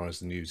it as far as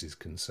the news is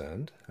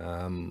concerned.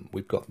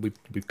 We've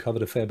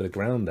covered a fair bit of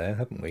ground there,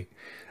 haven't we?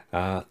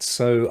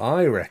 So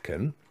I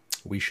reckon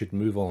we should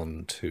move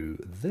on to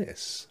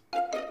this.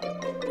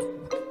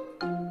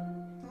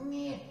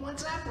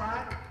 What's up,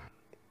 Rock?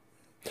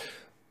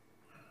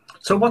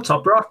 So what's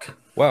up, Rock?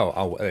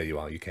 Well, there you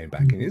are. You came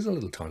back, and there's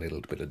a tiny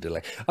little bit of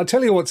delay. I'll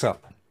tell you what's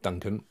up,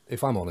 Duncan,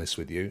 if I'm honest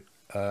with you.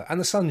 And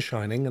the sun's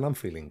shining, and I'm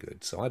feeling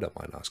good, so I don't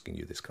mind asking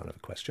you this kind of a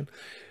question.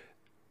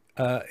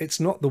 It's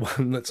not the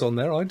one that's on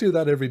there. I do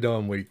that every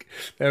darn week.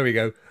 There we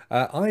go.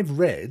 I've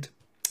read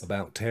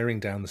about tearing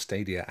down the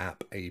Stadia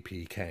app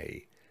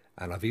APK,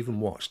 and I've even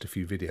watched a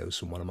few videos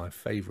from one of my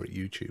favourite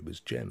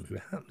YouTubers, Jem, who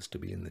happens to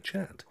be in the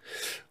chat.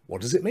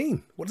 What does it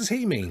mean? What does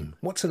he mean?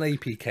 What's an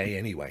APK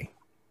anyway?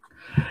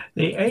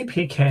 The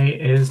APK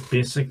is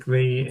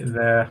basically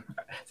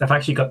they've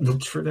actually got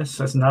notes for this.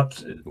 Isn't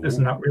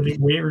that really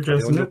weird,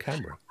 isn't it?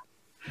 Camera.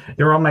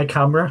 You're on my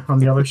camera on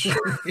the other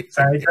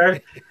side there.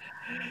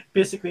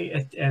 basically,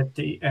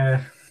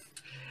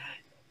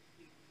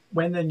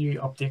 when the new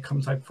update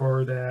comes out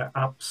for the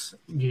apps,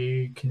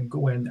 you can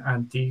go in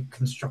and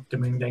deconstruct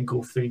them and then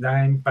go through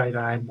line by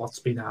line what's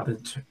been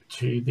added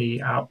to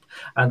the app.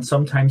 And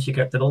sometimes you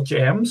get little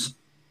gems.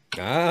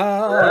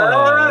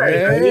 Ah,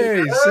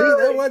 hey, see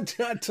that one?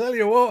 I tell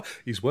you what,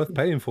 he's worth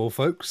paying for,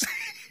 folks.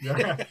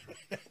 Yeah.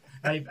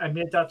 I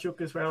made that joke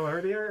as well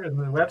earlier in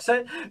the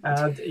website,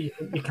 and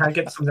you can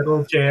get some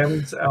little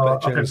gems. I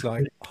bet Jen was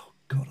like, "Oh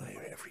God, I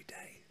hear it every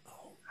day."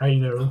 Oh, I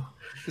know.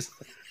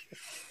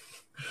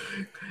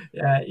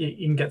 Yeah,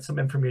 you can get some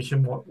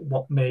information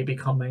what may be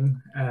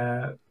coming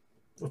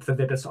with the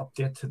latest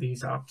update to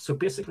these apps. So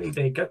basically,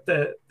 they get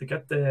the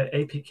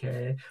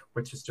APK,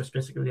 which is just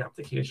basically the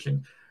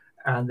application,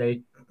 and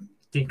they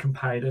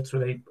decompile it. So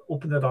they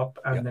open it up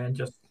and then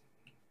just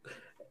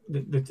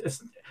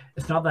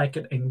it's not like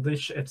in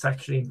English. It's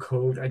actually in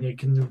code, and you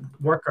can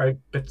work out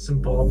bits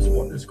and bobs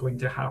what is going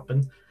to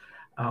happen.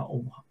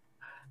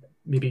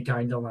 Maybe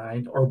down the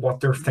line, or what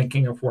they're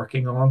thinking of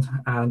working on.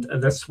 And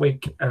this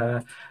week,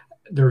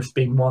 there's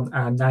been one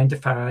 9 to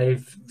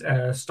 5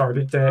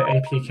 started the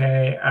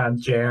APK,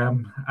 and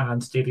Gem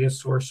and Stadia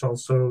Source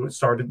also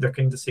started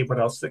looking to see what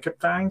else they could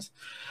find.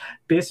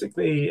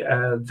 Basically,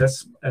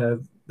 this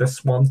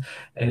one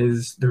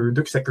is there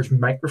looks like there's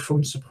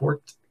microphone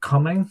support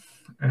coming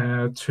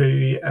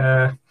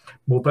to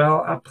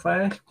mobile app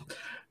play.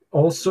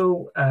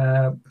 Also,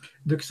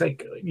 looks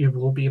like you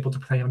will be able to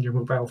play on your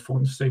mobile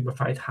phone soon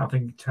without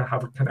having to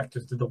have it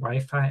connected to the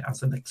Wi-Fi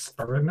as an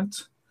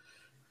experiment.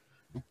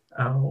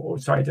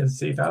 Sorry, I didn't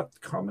see that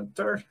comment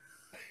there.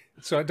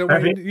 So don't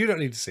worry, you don't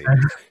need to see it.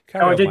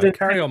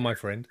 Carry on, my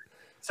friend.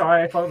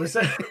 Sorry, I thought it was.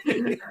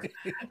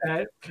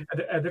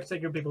 It looks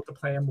like you'll be able to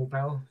play on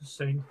mobile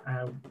soon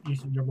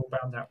using your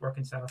mobile network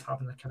instead of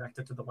having it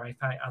connected to the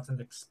Wi-Fi as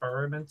an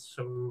experiment.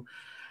 So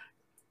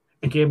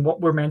again, what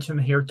we're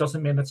mentioning here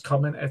doesn't mean it's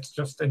coming. It's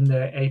just in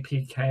the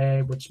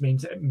APK, which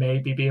means it may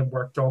be being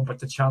worked on, but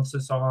the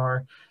chances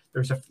are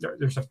there's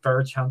a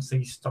fair chance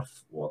these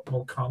stuff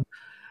will come.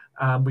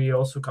 We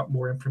also got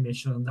more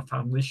information on the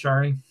family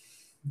sharing.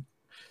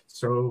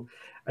 So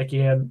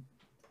again,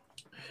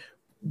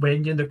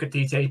 when you look at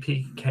these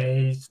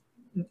APKs,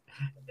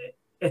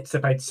 it's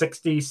about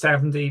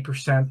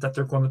 60-70% that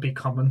they're going to be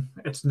coming.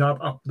 It's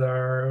not up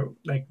there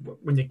like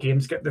when the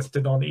games get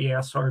listed on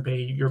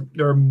ESRB.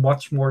 They're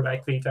much more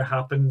likely to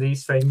happen.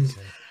 These things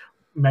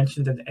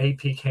mentioned in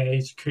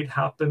APKs could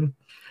happen,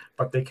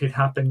 but they could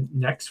happen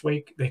next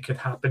week. They could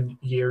happen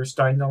years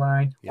down the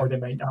line, or they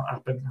might not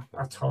happen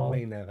at all.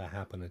 They may never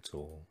happen at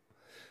all.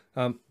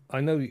 I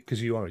know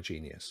because you are a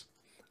genius.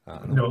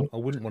 No. I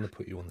wouldn't want to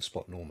put you on the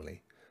spot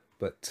normally,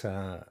 but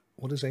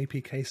what does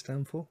APK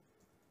stand for?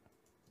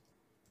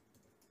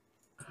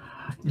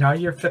 Now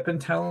you're flipping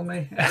telling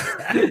me.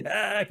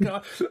 I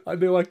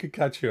knew I could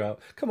catch you out.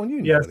 Come on,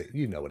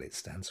 you know what it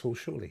stands for,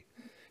 surely.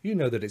 You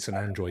know that it's an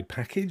Android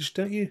package,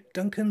 don't you,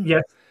 Duncan?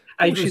 Yes.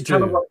 I'm just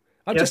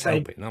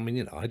helping. I mean,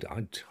 you know,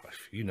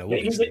 you know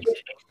what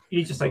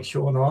you just like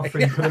showing off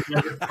and putting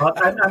me on the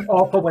spot. I'm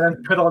awful when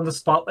I'm put on the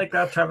spot like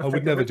that. I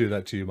would never do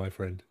that to you, my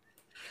friend.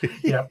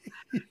 Yeah.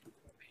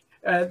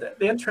 The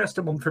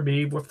interesting one for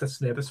me with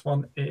this latest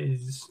one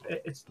is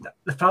it's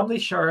the family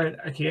sharing.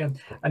 Again,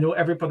 I know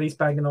everybody's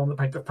banging on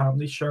about the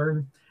family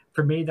sharing.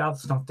 For me,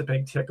 that's not the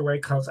big takeaway,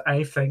 because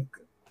I think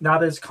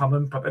that is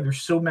common, but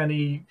there's so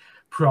many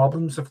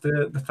problems of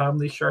the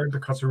family sharing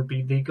because there will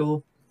be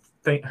legal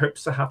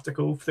hoops to have to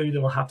go through. They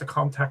will have to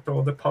contact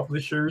all the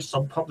publishers.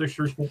 Some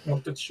publishers won't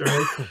want it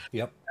shared.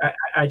 Yep.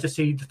 I just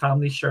see the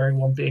family sharing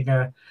one being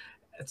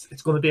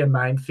it's going to be a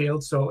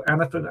minefield. So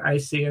anything I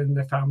see in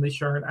the family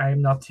sharing,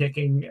 I'm not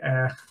taking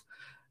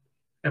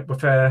it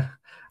with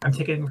I'm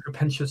taking it with a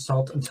pinch of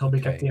salt until we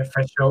get the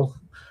official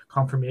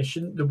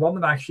confirmation. The one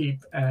that actually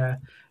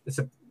is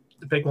the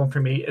big one for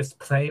me is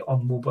play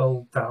on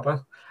mobile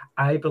data.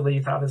 I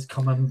believe that is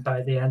coming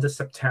by the end of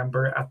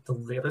September at the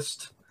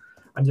latest.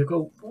 And you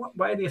go,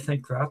 why do you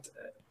think that?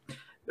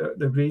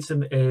 The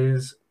reason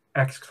is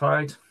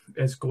xCloud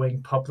is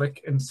going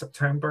public in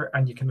September,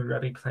 and you can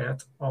already play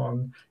it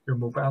on your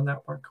mobile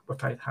network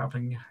without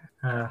having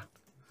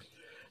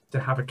to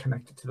have it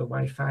connected to the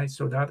Wi-Fi.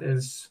 So that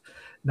is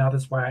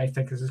why I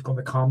think this is going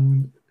to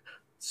come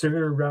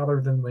sooner rather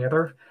than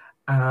later,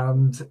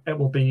 and it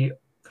will be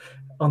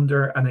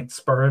under an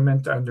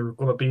experiment, and there are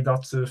going to be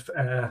lots of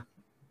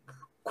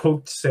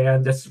quotes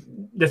saying this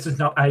is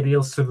not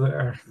ideal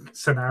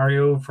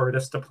scenario for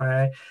this to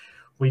play.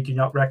 We do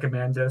not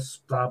recommend this.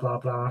 Blah blah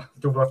blah.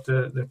 With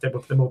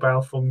the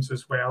mobile phones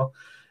as well.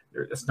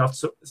 It's not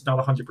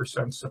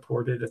 100%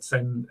 supported.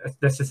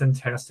 This is in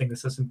testing.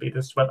 This isn't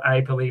beta. But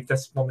I believe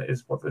this one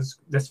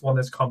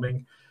is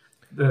coming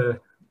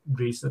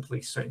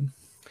reasonably soon.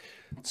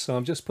 So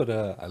I've just put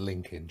a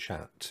link in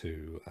chat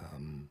to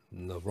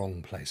the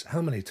wrong place.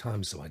 How many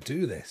times do I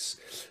do this?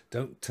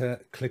 Don't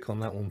click on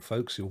that one,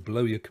 folks. You'll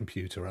blow your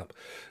computer up.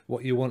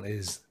 What you want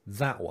is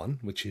that one,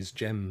 which is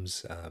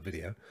Gem's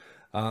video.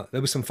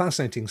 There was some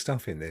fascinating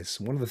stuff in this.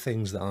 One of the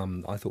things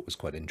that I thought was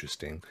quite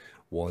interesting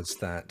was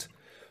that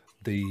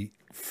the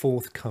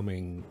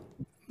forthcoming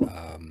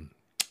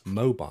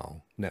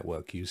mobile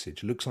network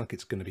usage looks like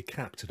it's going to be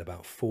capped at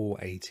about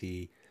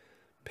 480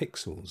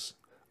 pixels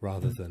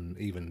rather than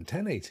even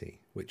 1080,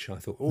 which I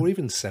thought, or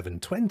even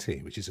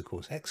 720, which is of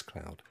course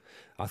xCloud.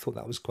 I thought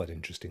that was quite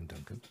interesting,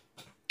 Duncan.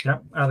 Yeah,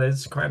 that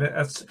is quite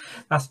that's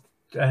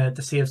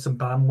to save some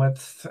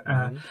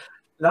bandwidth.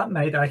 That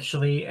might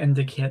actually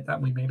indicate that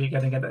we may be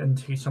getting it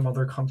into some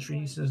other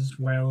countries as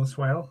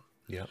well.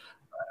 Yeah.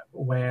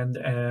 When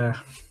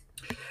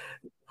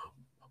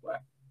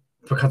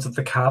because of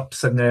the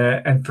caps and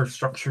the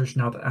infrastructure's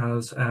not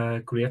as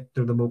great,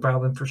 the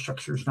mobile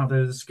infrastructure's not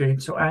as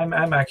good. So I'm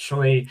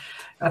actually,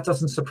 that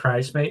doesn't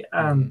surprise me.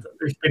 And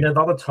there's been a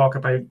lot of talk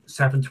about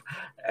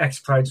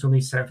xCloud's only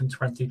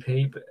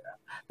 720p, but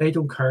they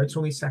don't care it's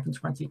only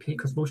 720p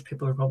because most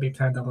people are going to be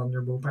playing that on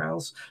their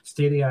mobiles.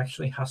 Stadia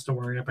actually has to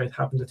worry about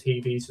having the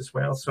TVs as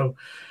well. So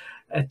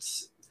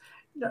it's,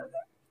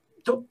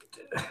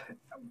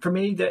 for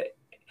me,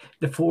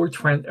 the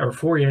 420 or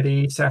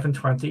 480,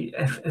 720,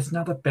 it's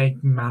not a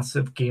big,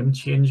 massive game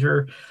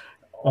changer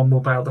on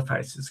mobile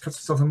devices because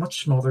it's on a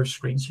much smaller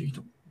screen, so you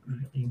don't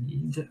really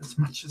need as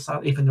much as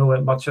that, even though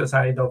as much as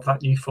I love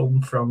that new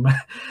phone from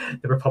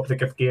the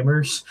Republic of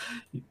Gamers.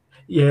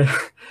 Yeah,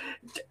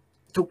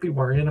 don't be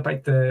worrying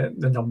about the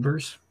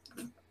numbers.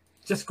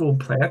 Just go and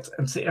play it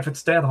and see if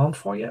it's dead on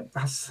for you.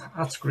 That's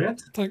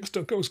great. Thanks,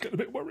 Doug. I was getting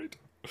a bit worried.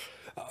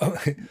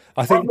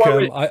 I think,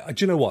 do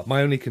you know what?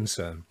 My only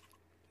concern,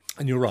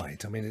 and you're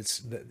right, I mean,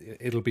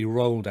 it'll be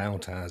rolled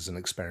out as an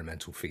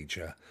experimental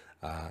feature,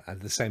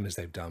 and the same as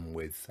they've done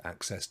with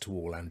access to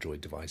all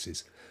Android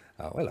devices.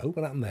 Hello,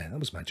 what happened there? That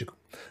was magical.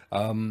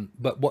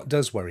 But what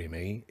does worry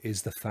me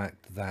is the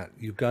fact that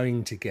you're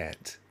going to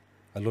get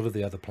a lot of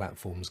the other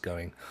platforms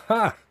going,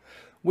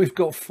 we've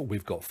got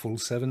full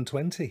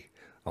 720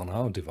 on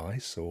our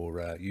device,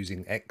 or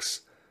using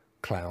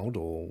xCloud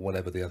or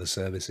whatever the other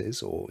service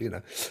is, or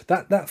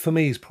that for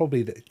me is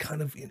probably the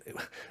kind of,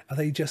 are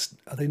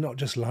they not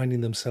just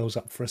lining themselves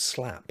up for a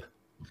slap?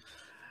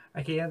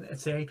 Again,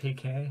 it's the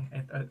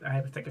APK.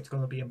 I think it's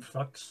going to be in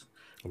flux.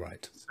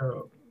 Right.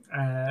 So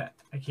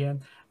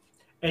again,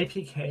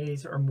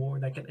 APKs are more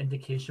like an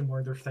indication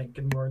where they're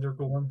thinking, where they're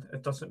going.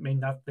 It doesn't mean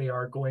that they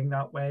are going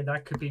that way.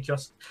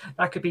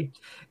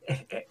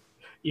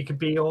 You could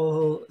be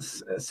all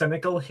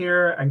cynical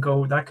here and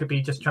go, that could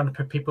be just trying to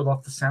put people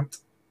off the scent.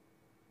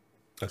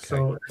 Okay.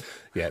 So,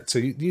 yeah. So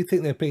you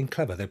think they're being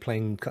clever? They're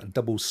playing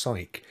double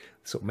psych,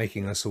 sort of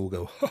making us all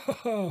go, ha ha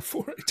ha,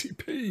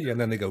 480p, and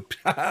then they go,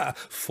 ha ha,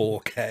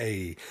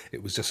 4K.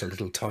 It was just a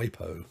little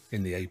typo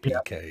in the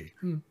APK.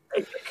 Yeah.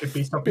 It could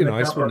be something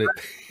like nice, wouldn't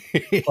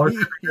it? Or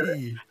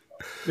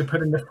they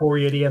put in the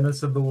 480 in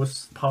as the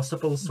lowest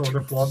possible sort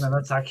of one, and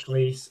it's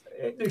actually,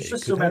 there's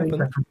just so many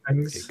different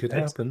things. It could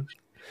happen.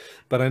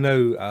 But I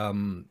know,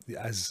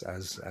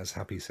 as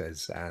Happy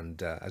says,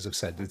 and as I've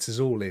said, this is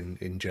all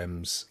in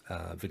Gem's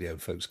video,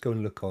 folks. Go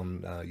and look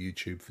on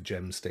YouTube for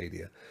Gem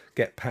Stadia.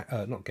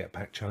 Not Get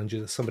Pack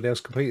Challenger, somebody else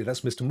completely.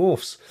 That's Mr.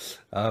 Morphs.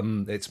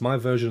 It's my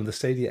version of the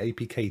Stadia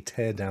APK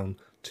Teardown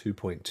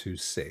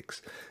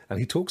 2.26, and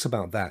he talks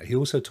about that. He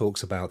also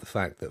talks about the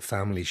fact that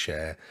Family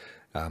Share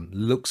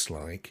looks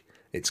like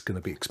it's going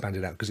to be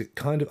expanded out, because it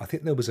kind of, I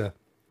think there was a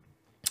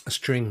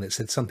string that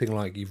said something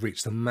like you've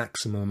reached the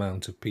maximum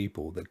amount of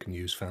people that can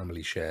use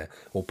Family Share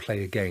or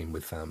play a game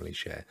with Family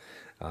Share,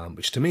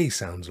 which to me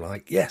sounds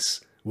like,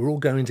 yes, we're all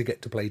going to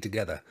get to play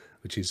together,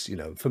 which is,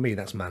 for me,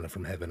 that's manna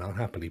from heaven. I'll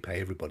happily pay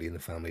everybody in the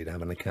family to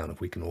have an account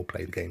if we can all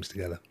play the games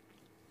together.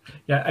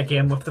 Yeah,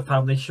 again, with the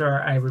Family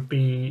Share, I would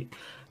be,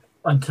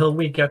 until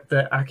we get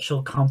the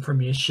actual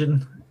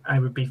confirmation, I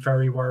would be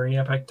very worried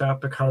about that,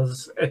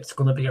 because it's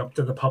going to be up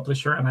to the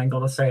publisher, and I'm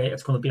going to say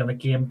it's going to be on a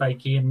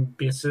game-by-game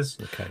basis.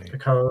 Okay.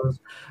 Because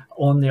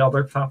on the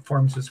other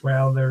platforms as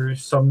well,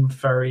 there's some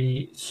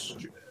very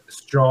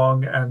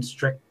strong and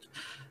strict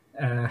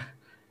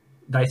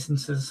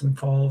licenses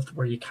involved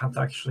where you can't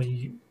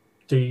actually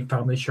do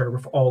Family Share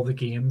with all the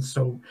games.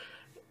 So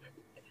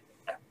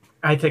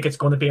I think it's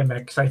going to be a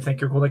mix. I think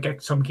you're going to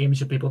get some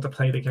games you'll be able to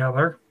play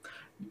together.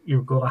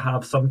 You're going to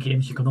have some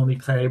games you can only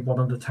play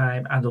one at a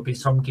time, and there'll be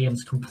some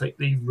games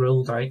completely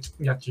ruled out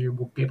that you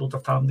won't be able to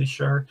Family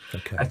Share.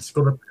 Okay. It's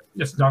going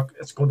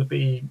to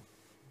be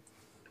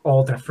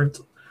all different.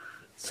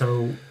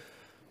 So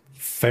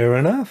fair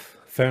enough.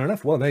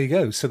 Well, there you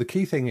go. So the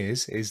key thing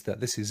is that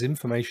this is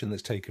information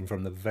that's taken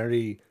from the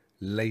very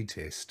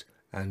latest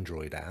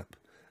Android app.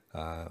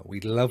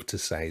 We'd love to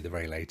say the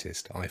very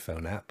latest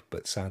iPhone app,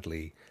 but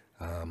sadly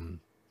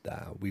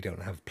we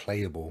don't have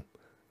playable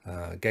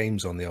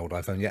games on the old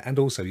iPhone yet, and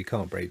also you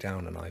can't break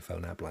down an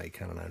iPhone app like you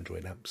can an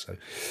Android app, so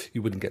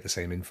you wouldn't get the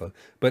same info.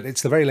 But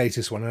it's the very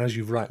latest one, and as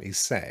you've rightly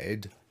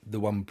said, the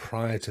one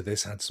prior to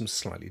this had some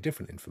slightly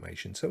different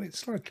information, so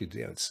it's likely,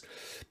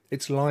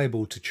 it's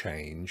liable to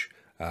change.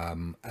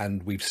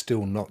 And we've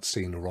still not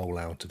seen a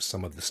rollout of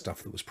some of the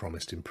stuff that was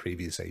promised in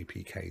previous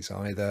APKs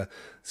either.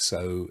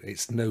 So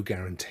it's no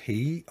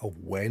guarantee of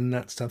when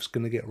that stuff's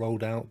going to get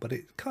rolled out, but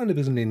it kind of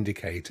is an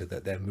indicator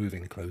that they're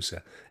moving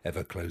closer,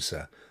 ever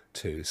closer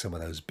to some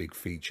of those big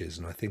features.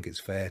 And I think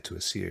it's fair to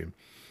assume,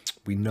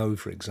 we know,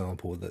 for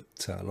example,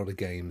 that a lot of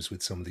games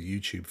with some of the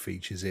YouTube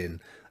features in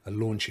are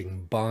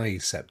launching by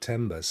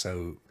September.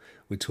 So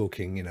we're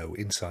talking, you know,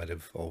 inside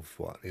of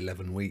what,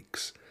 11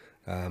 weeks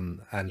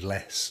and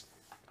less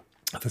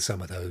for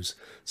some of those.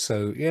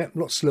 So yeah,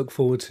 lots to look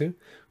forward to.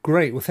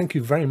 Great. Well, thank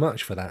you very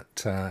much for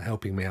that,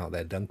 helping me out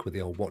there, Dunk, with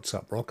the old What's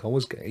Up Rock. I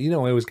always get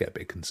a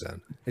bit concerned.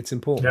 It's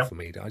important for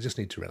me. I just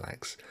need to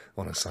relax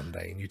on a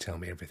Sunday and you tell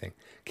me everything.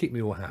 Keep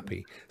me all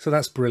happy. So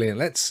that's brilliant.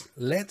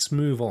 Let's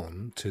move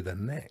on to the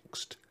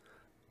next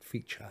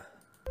feature.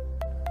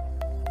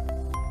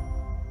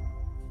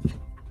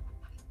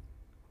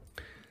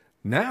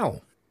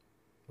 Now,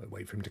 we'll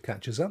wait for him to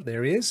catch us up.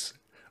 There he is.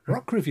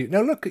 Rock review.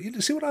 Now look,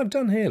 you see what I've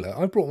done here. Look,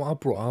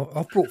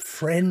 I've brought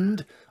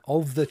friend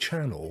of the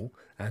channel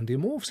Andy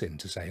Morphs in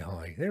to say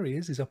hi. There he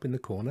is. He's up in the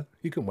corner.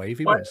 You can wave.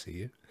 He won't see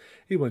you.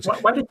 He won't.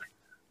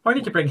 Why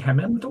did you bring him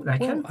in? I don't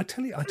like him. I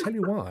tell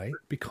you why.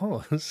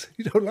 Because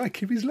you don't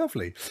like him. He's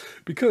lovely.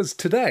 Because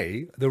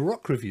today the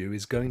rock review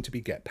is going to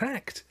be Get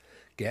Packed.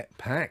 Get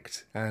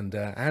Packed, and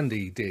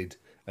Andy did.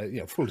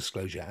 Full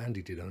disclosure,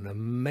 Andy did an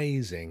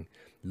amazing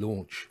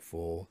launch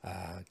for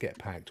Get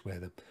Packed,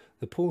 where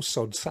the poor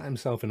sod sat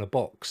himself in a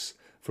box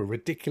for a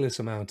ridiculous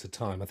amount of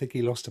time. I think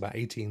he lost about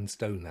 18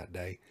 stone that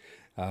day.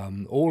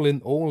 All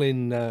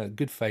in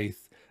good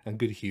faith and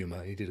good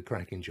humour. He did a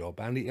cracking job,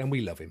 Andy, and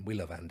we love him. We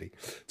love Andy.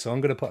 So I'm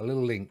going to put a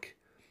little link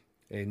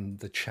in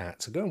the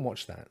chat. So go and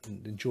watch that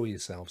and enjoy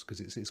yourselves, because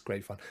it's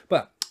great fun.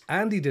 But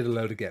Andy did a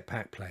load of Get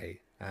Packed play,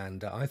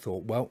 and I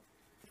thought, well,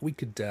 we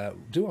could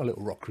do our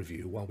little rock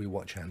review while we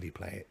watch Andy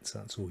play it. So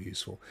that's all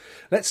useful.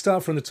 Let's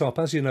start from the top.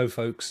 As you know,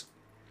 folks,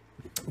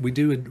 we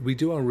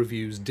do our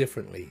reviews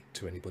differently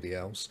to anybody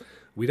else.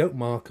 We don't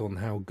mark on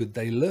how good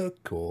they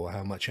look, or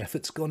how much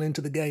effort's gone into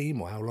the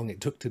game, or how long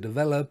it took to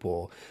develop,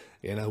 or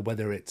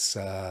whether it's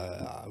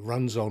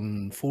runs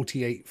on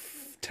 48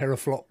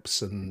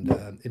 teraflops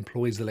and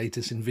employs the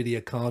latest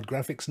NVIDIA card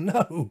graphics.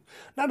 No,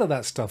 none of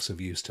that stuff's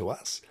of use to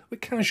us. We're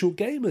casual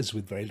gamers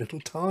with very little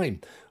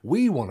time.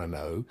 We want to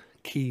know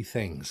key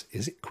things.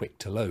 Is it quick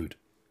to load?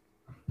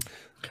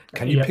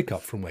 Can you pick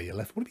up from where you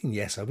left? What do you mean,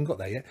 yes? I haven't got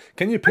there yet.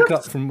 Can you pick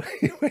up from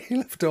where you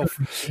left off?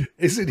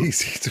 Is it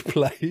easy to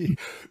play?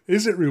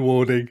 Is it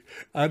rewarding?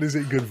 And is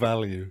it good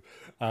value?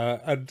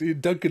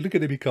 And Duncan, look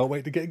at him, he can't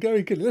wait to get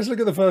going. Let's look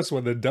at the first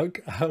one then,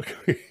 Dunk. How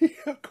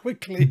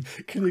quickly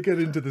can you get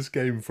into this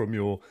game from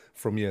your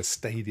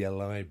Stadia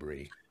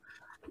library?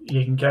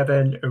 You can get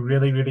in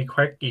really, really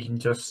quick. You can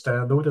just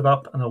load it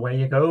up and away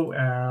you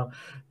go.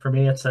 For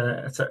me, it's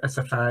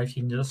a 5.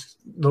 You can just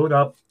load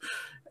up,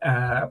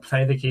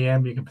 play the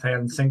game. You can play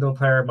in single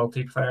player,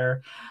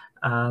 multiplayer,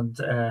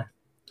 and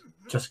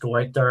just go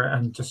out there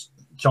and just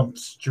jump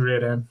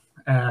straight in.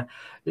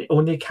 The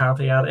only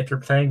caveat, if you're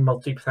playing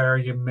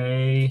multiplayer, you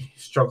may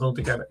struggle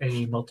to get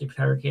a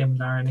multiplayer game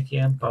now and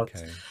again, but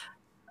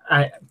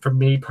for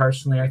me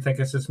personally, I think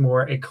this is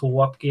more a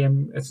co-op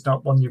game. It's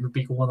not one you would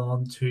be going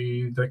on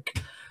to look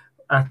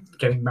at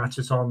getting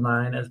matches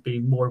online. It'd be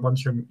more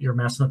ones you're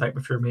messing about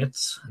with your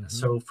mates.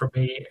 So for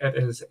me, it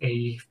is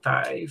a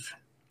 5.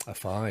 A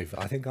 5.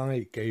 I think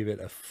I gave it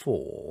a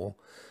 4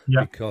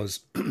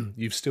 because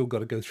you've still got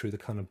to go through the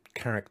kind of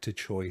character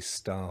choice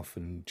stuff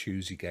and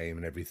choose your game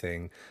and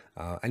everything.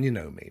 And you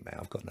know me, mate,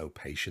 I've got no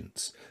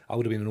patience. I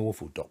would have been an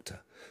awful doctor.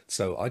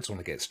 So I just want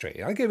to get straight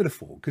in. I gave it a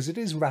 4 because it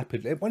is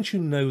rapid. Once you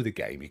know the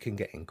game, you can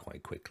get in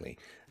quite quickly.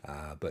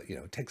 But,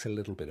 it takes a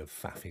little bit of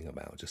faffing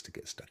about just to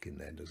get stuck in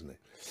there, doesn't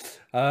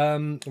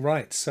it?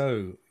 Right,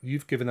 so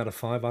you've given that a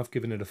 5. I've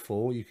given it a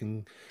 4. You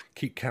can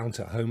keep count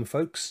at home,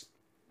 folks.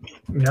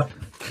 Yep.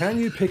 Can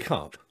you pick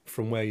up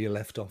from where you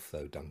left off,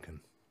 though, Duncan?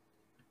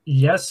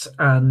 Yes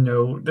and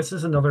no. This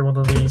is another one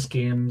of these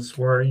games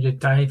where you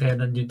dive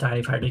in and you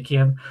dive out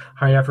again.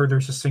 However,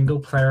 there's a single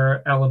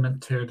player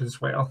element to it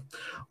as well,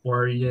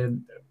 where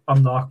you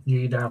unlock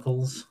new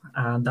levels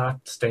and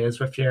that stays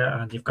with you,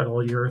 and you've got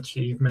all your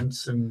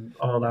achievements and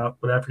all that,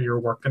 whatever you're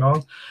working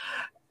on.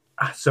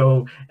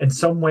 So in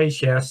some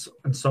ways, yes,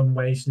 in some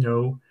ways,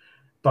 no.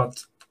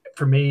 But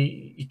for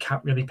me, you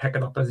can't really pick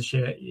it up as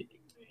you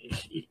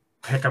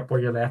pick up where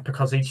you left,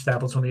 because each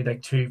level's only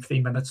like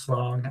 2-3 minutes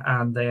long,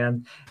 and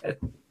then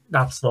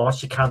that's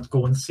lost. You can't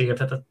go and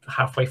save it at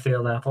halfway through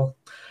a level,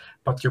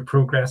 but your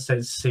progress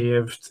is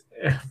saved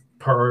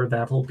per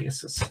level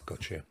basis.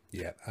 Gotcha.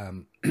 Yeah.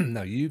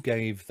 Now you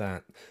gave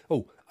that.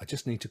 Oh, I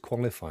just need to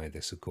qualify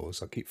this, of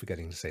course. I keep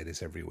forgetting to say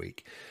this every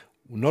week.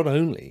 Not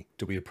only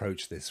do we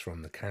approach this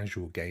from the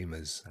casual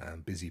gamers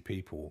and busy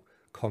people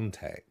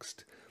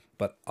context,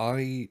 but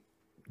I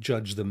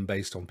judge them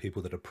based on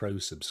people that are pro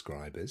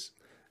subscribers,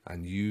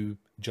 and you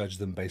judge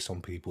them based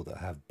on people that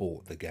have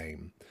bought the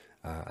game.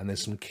 And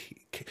there's some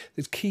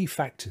key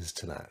factors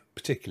to that,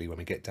 particularly when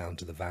we get down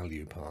to the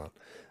value part.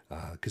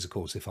 Because, of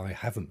course, if I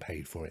haven't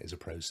paid for it as a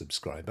Pro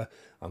subscriber,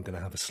 I'm going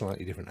to have a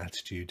slightly different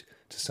attitude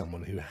to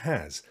someone who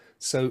has.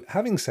 So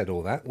having said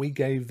all that, we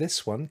gave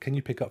this one, can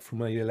you pick up from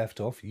where you left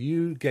off?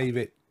 You gave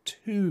it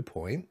 2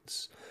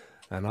 points,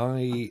 and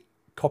I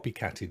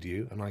copycatted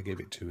you, and I gave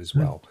it 2 as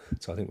well.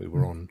 So I think we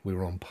were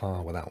on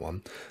par with that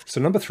one.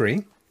 So number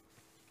 3,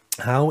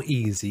 how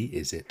easy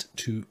is it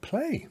to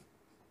play?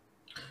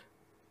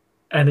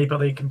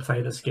 Anybody can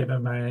play this game,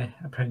 in my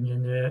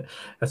opinion.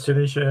 As soon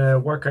as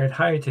you work out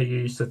how to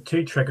use the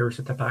 2 triggers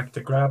at the back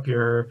to grab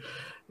your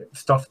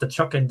stuff to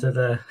chuck into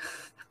the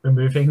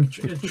removing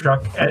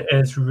truck, it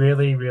is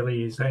really,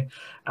 really easy.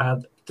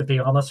 And to be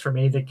honest, for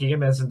me, the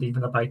game isn't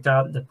even about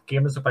that. The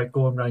game is about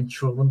going around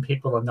trolling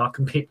people and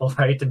knocking people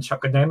out and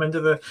chucking them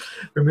into the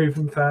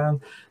removing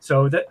van.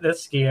 So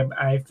this game,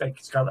 I think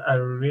it's got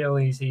a real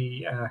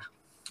easy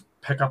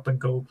pick up and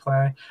go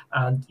play,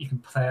 and you can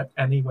play it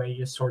any way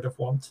you sort of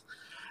want.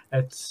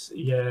 It's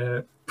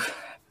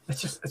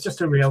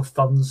just a real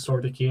fun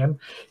sort of game.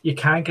 You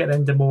can get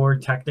into more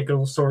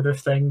technical sort of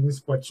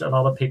things, which a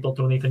lot of people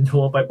don't even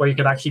know about, where you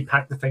can actually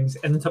pack the things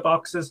into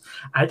boxes.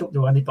 I don't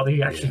know anybody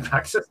who actually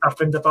packs the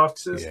stuff into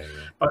boxes.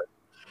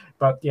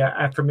 But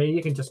yeah, for me,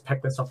 you can just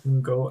pick this up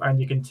and go,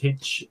 and you can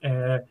teach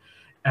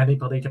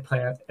anybody to play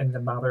it in the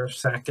matter of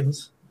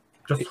seconds.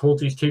 Just hold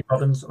these 2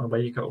 buttons and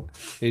away you go.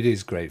 It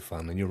is great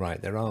fun, and you're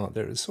right. There are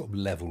sort of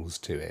levels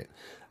to it.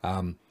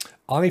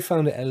 I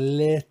found it a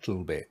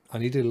little bit. I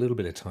needed a little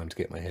bit of time to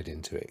get my head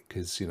into it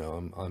because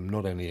I'm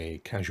not only a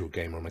casual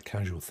gamer, I'm a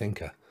casual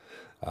thinker.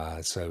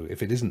 So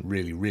if it isn't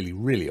really, really,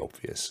 really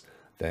obvious,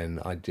 then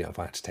I had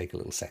to take a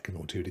little second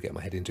or 2 to get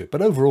my head into it.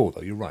 But overall,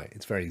 though, you're right.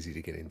 It's very easy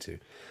to get into.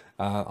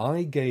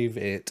 I gave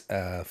it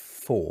a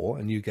 4,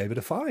 and you gave it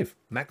a 5.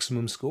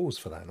 Maximum scores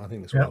for that, and I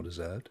think it's well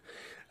deserved.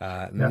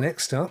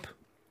 Next up,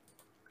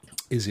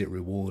 is it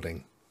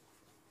rewarding?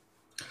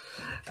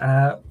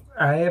 I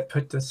have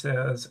put this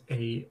as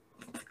a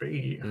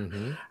 3.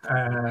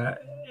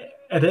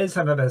 It is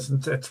and it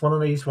isn't. It's one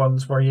of these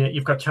ones where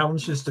you've got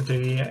challenges to do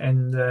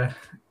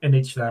in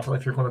each level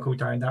if you're going to go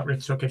down that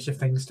route. So it gives you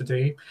things to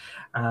do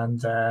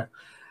and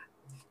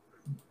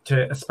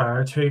to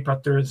aspire to,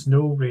 but there's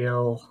no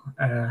real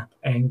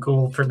end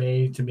goal for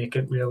me to make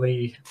it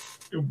really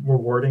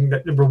rewarding.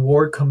 That the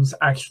reward comes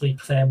actually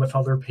playing with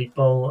other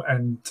people,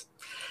 and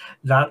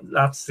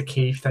that's the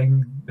key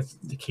thing.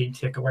 The key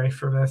takeaway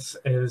for this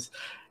is,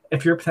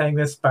 if you're playing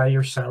this by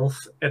yourself,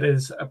 it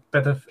is a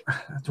bit of,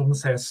 I don't want to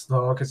say a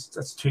slog,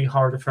 it's too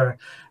hard of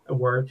a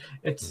word.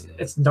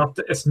 It's not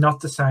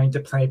designed to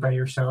play by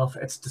yourself.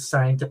 It's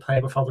designed to play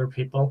with other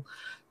people.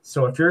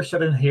 So if you're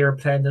sitting here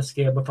playing this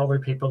game with other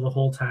people the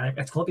whole time,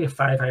 it's going to be a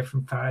 5 out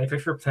from 5.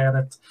 If you're playing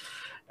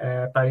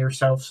it by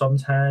yourself,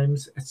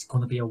 sometimes it's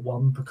going to be a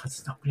 1 because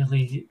it's not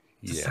really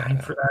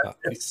designed for that.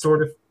 It's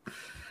sort of,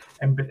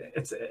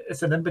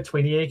 it's an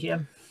in-betweeny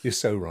game. You're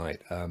so right.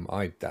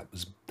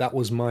 That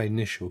was my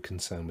initial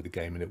concern with the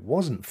game, and it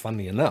wasn't,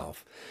 funny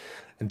enough,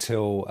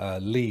 until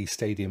Lee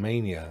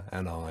Stadiumania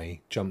and I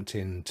jumped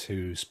in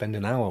to spend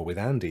an hour with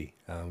Andy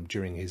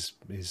during his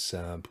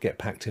Get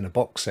Packed in a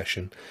Box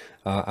session,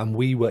 and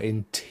we were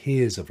in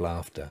tears of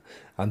laughter.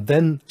 And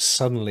then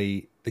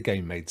suddenly the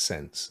game made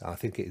sense. I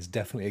think it is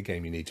definitely a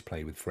game you need to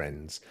play with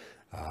friends.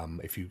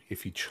 If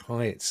you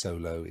try it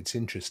solo, it's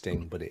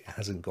interesting, but it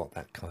hasn't got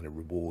that kind of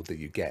reward that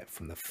you get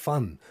from the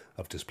fun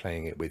of just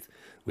playing it with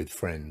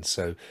friends.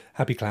 So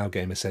Happy Cloud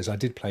Gamer says, I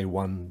did play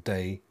one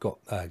day,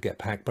 Get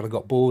Packed, but I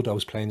got bored. I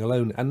was playing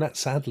alone, and that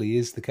sadly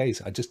is the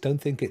case. I just don't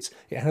think it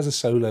has a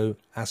solo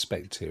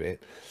aspect to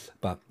it,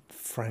 but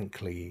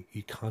frankly,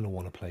 you kind of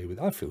want to play with.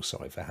 I feel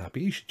sorry for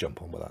Happy. You should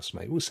jump on with us,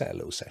 mate. We'll set a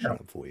little session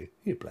up for you.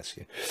 You bless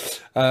you.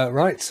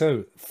 Right.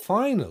 So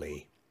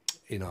finally,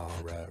 in our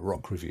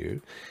rock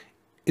review,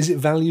 is it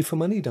value for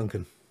money,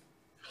 Duncan?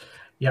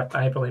 Yep,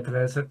 I believe it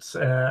is. It's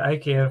I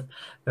gave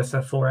this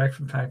a 4 out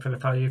from 5 for the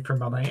value for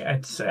money.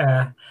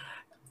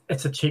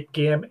 It's a cheap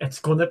game. It's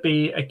going to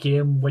be a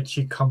game which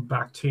you come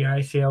back to,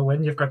 I feel,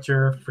 when you've got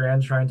your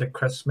friends around at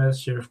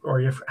Christmas, or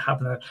you're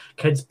having a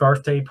kid's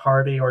birthday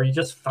party, or you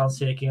just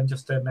fancy a game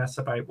just to mess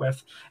about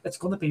with. It's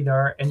going to be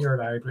there in your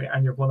library,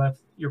 and you're going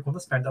to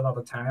spend a lot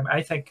of time.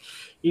 I think,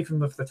 even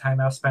with the time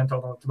I've spent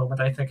on it at the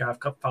moment, I think I've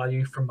got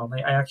value for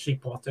money. I actually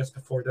bought this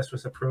before this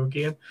was a pro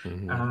game.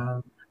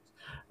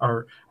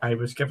 Or I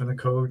was given a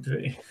code,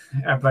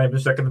 but I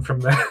was looking from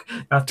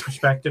that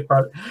perspective.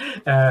 But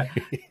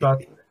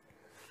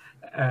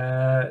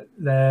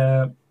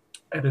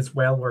it is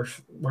well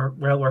worth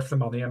the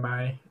money in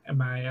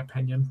my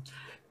opinion.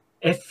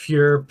 If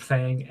you're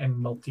playing in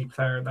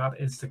multiplayer, that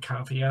is the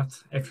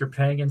caveat. If you're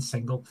playing in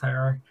single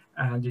player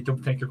and you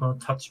don't think you're going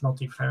to touch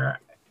multiplayer,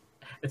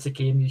 it's a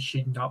game you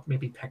should not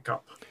maybe pick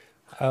up.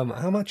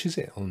 How much is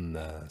it on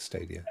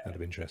Stadia, out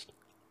of interest?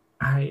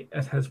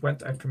 It has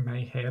went out from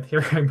my head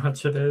here how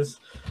much it is.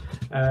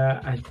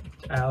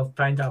 I'll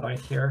find that out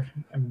here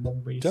in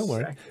 1 week. Don't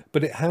worry,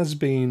 but it has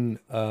been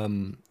a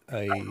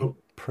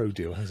pro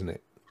deal, hasn't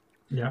it?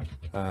 Yeah.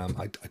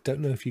 I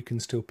don't know if you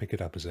can still pick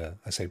it up as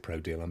I say pro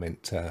deal. I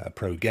meant a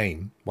pro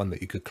game, one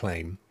that you could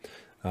claim.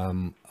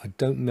 I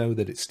don't know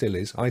that it still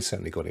is. I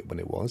certainly got it when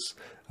it was,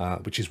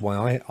 which is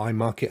why I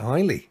mark it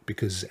highly,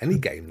 because any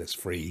game that's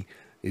free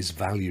is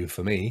value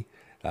for me.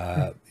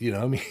 You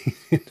know, I mean,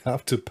 you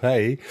have to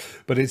pay,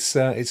 but it's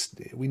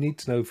we need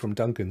to know from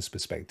Duncan's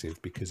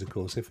perspective, because of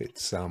course, if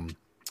it's a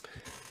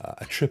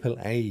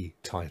AAA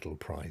title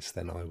price,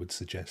 then I would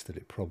suggest that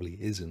it probably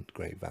isn't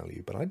great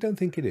value, but I don't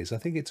think it is. I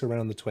think it's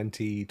around the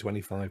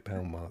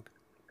 £20-25 mark.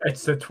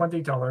 It's the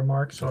 $20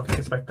 mark, so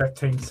it's about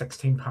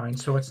 £15-16.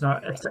 So it's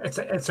not.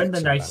 It's in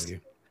the nice. Value.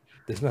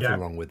 There's nothing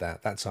wrong with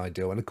that. That's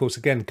ideal. And of course,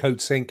 again,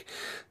 CodeSync,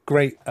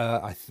 great.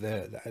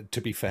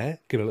 To be fair,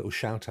 give a little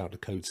shout out to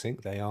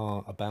CodeSync. They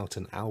are about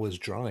an hour's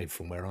drive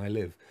from where I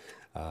live,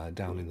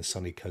 down in the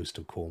sunny coast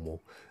of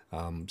Cornwall.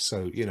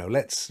 So, you know,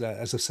 let's,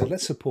 as I said,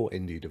 let's support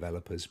indie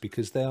developers,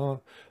 because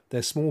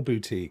they're small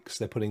boutiques.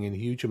 They're putting in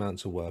huge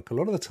amounts of work. A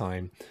lot of the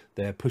time,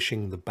 they're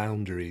pushing the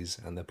boundaries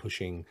and they're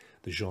pushing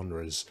the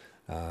genres.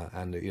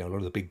 And, you know, a lot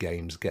of the big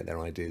games get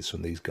their ideas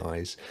from these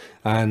guys.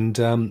 And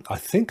I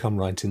think I'm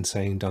right in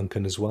saying,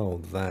 Duncan, as well,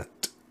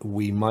 that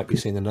we might be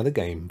seeing another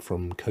game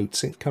from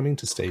CodeSync coming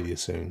to Stadia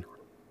soon.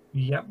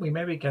 Yeah, we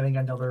may be getting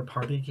another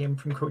party game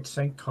from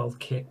CodeSync called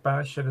Cake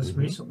Bash. It has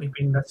recently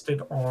been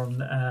listed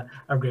on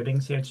a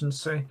ratings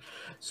agency.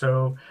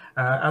 So,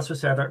 as we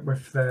said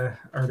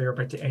earlier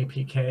about the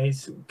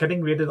APKs,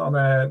 getting rated on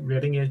a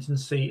rating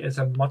agency is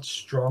a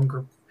much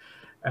stronger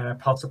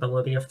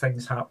possibility of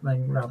things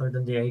happening rather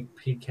than the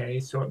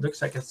APK. So it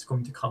looks like it's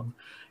going to come.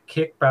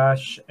 Cake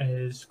Bash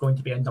is going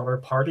to be another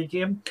party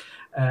game.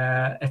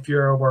 If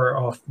you're aware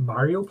of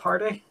Mario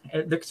Party,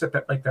 it looks a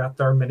bit like that.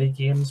 There are mini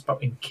games,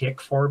 but in cake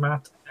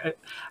format.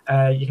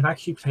 You can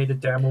actually play the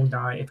demo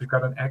now if you've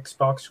got an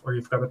Xbox or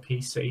you've got a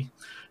PC.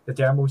 The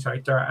demo's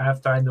out there. I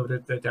have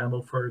downloaded the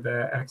demo for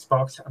the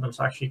Xbox, and it was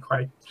actually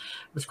quite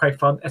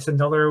fun. It's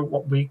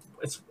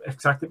it's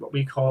exactly what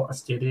we call a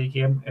Stadia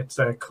game. It's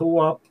a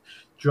co-op,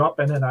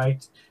 drop in and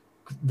out,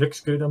 looks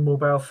good on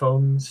mobile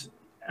phones,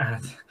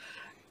 and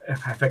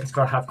I think it's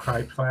got to have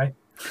crowd play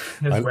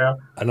as well.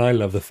 And I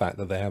love the fact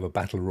that they have a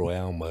battle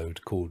royale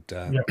mode called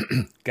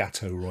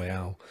Gato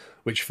Royale,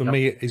 which for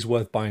me is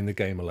worth buying the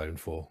game alone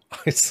for.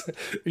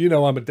 You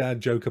know, I'm a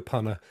dad joker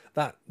punner.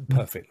 That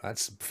perfect. That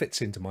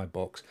fits into my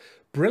box.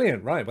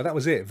 Brilliant. Right. Well, that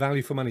was it.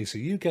 Value for money. So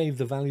you gave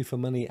the value for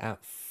money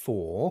at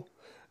 4.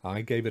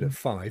 I gave it at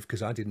 5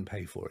 because I didn't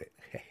pay for it.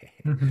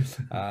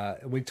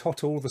 We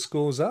tot all the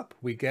scores up.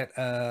 We get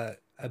a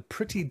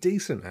pretty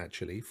decent,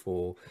 actually,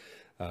 for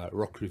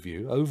Rock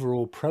Review.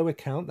 Overall pro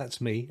account,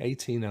 that's me,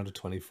 18 out of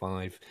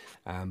 25.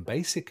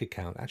 Basic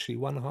account, actually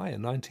one higher,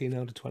 19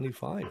 out of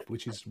 25,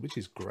 which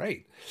is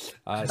great.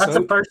 That's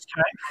the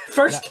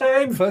first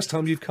time. First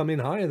time you've come in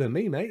higher than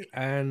me, mate.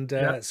 And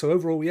so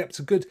overall, it's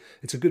a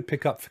good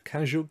pickup for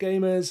casual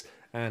gamers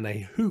and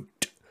a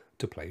hoot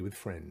to play with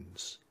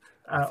friends.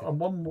 And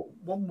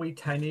one wee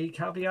tiny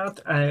caveat,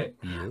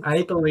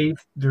 I believe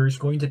there's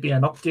going to be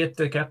an update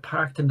to Get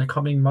Packed in the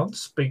coming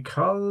months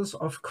because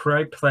of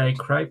Crowdplay.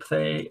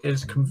 Crowdplay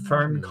is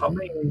confirmed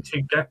coming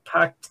to Get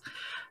Packed,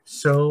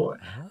 so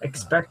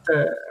expect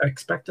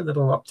a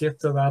little update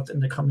to that in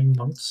the coming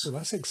months. So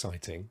that's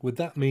exciting. Would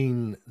that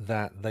mean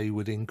that they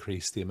would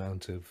increase the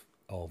amount of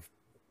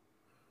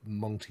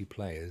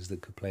multiplayers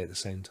that could play at the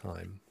same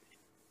time?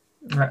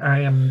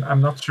 I'm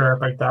not sure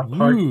about that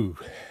part. Ooh.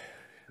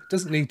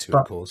 Doesn't need to,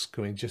 of course.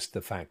 I mean, just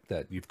the fact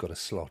that you've got a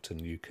slot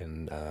and you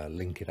can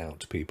link it out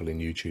to people in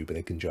YouTube and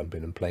they can jump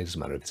in and play. It doesn't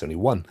matter if it's only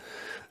one.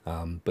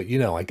 But, you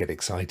know, I get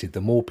excited.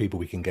 The more people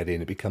we can get in,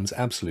 it becomes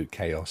absolute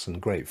chaos and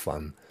great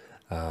fun.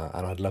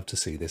 And I'd love to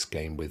see this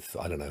game with,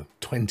 I don't know,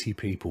 20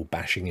 people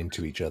bashing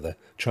into each other,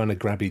 trying to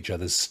grab each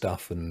other's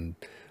stuff, and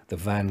the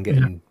van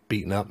getting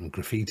beaten up and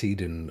graffitied.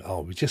 And,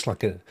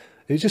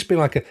 it'd just be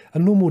like a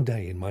normal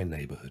day in my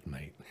neighborhood,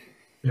 mate.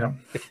 Yeah.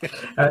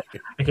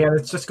 Again,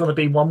 it's just going to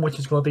be one which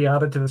is going to be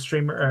added to the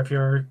streamer, or if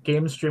you're a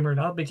game streamer,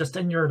 that'll be just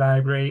in your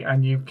library,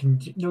 and you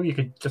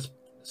could just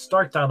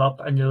start that up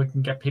and you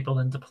can get people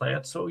in to play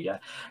it. So yeah,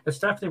 it's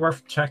definitely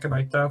worth checking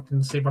out that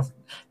and see what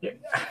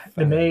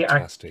they may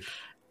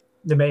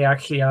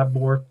actually add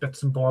more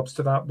bits and bobs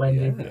to that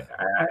when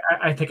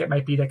I think it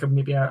might be like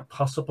maybe a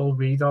possible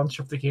relaunch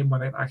of the game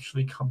when it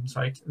actually comes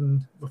out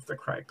and with the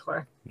crowd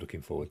play.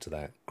 Looking forward to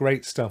that.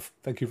 Great stuff.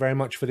 Thank you very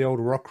much for the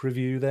old Rock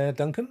Review there,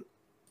 Duncan.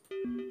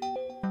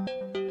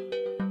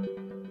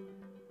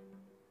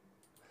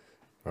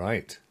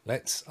 Right,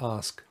 let's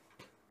ask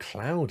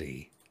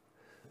Cloudy.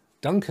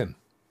 Duncan,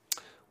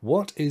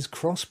 what is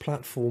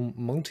cross-platform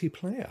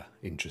multiplayer?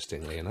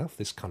 Interestingly enough,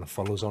 this kind of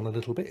follows on a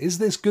little bit. Is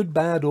this good,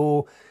 bad,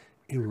 or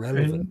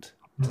irrelevant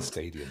to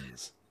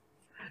stadiums?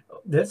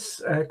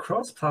 This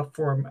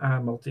cross-platform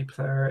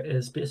multiplayer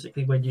is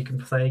basically when you can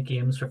play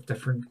games with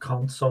different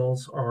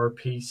consoles or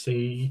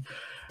PC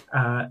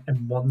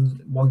in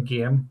one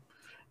game.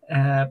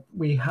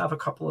 We have a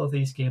couple of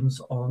these games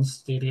on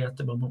Stadia at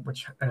the moment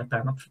which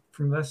benefit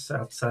from this.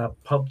 That's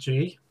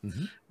PUBG.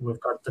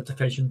 We've got The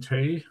Division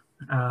 2,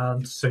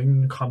 and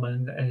soon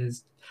coming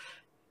is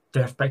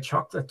Death by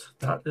Chocolate.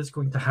 That is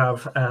going to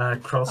have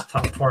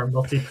cross-platform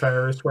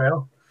multiplayer as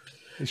well.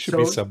 It should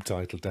be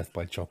subtitled "Death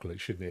by Chocolate,"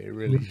 shouldn't it? It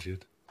really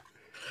should.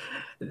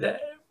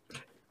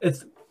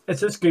 It's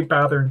just good,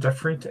 bad, or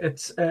indifferent.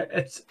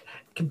 It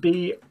can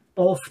be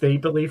all three,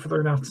 believe it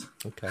or not.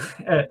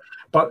 Okay.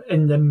 But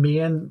in the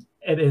main,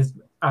 it is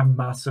a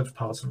massive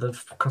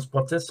positive, because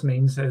what this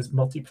means is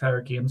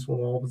multiplayer games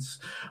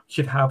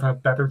should have a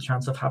better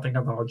chance of having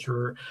a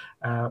larger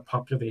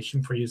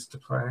population for you to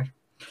play.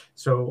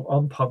 So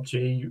on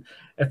PUBG,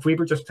 if we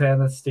were just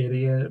playing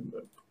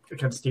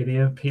against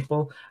Stadia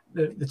people,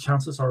 the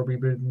chances are we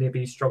would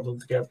maybe struggle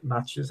to get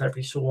matches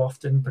every so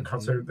often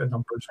because the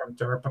numbers aren't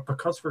there. But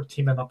because we're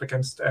teaming up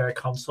against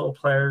console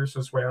players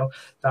as well,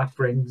 that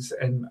brings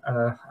in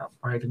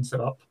widens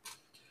it up.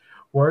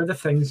 Where the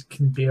things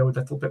can be a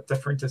little bit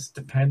different is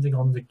depending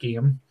on the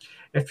game.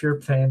 If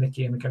you're playing a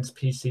game against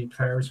PC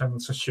players and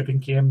it's a shooting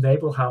game, they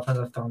will have an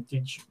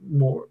advantage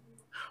more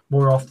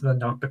often than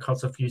not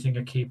because of using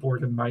a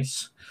keyboard and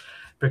mouse,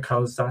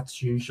 because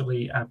that's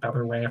usually a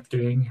better way of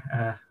doing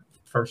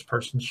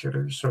first-person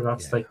shooters. So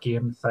that's like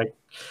games like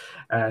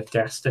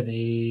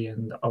Destiny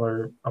and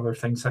other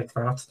things like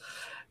that.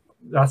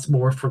 That's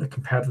more for the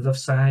competitive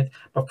side,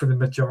 but for the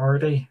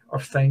majority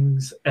of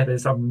things, it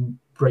is a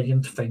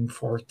brilliant thing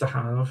for it to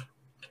have,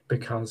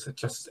 because it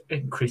just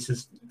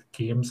increases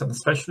games, and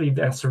especially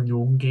lesser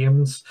known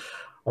games,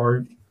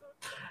 or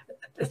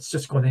it's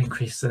just going to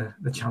increase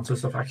the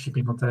chances of actually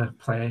being able to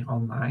play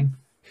online.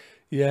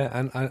 Yeah,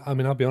 and I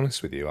mean, I'll be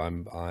honest with you,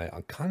 I'm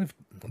kind of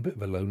a bit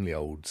of a lonely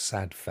old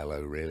sad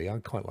fellow, really. I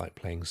quite like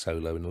playing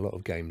solo in a lot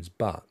of games,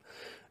 but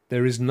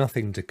there is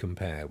nothing to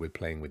compare with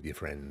playing with your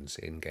friends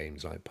in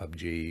games like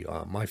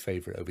PUBG. My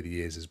favourite over the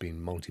years has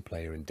been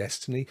multiplayer in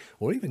Destiny,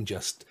 or even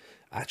just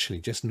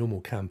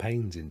normal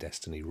campaigns in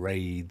Destiny,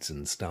 raids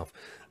and stuff.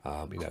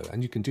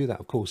 And you can do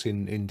that, of course,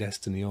 in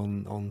Destiny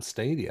on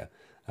Stadia,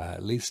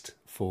 at least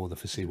for the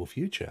foreseeable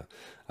future.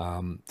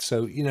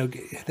 So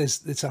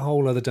it's a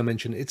whole other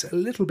dimension. It's a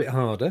little bit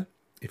harder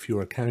if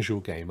you're a casual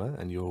gamer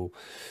and you're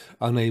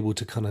unable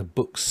to kind of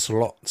book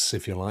slots,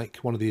 if you like.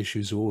 One of the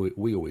issues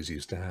we always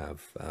used to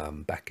have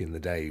back in the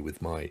day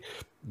with my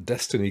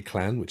Destiny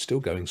clan, which is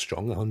still going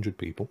strong, 100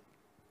 people,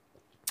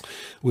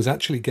 was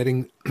actually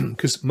getting,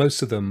 because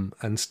most of them,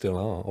 and still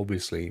are,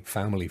 obviously,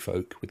 family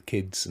folk with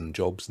kids and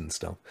jobs and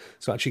stuff.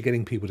 So actually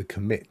getting people to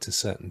commit to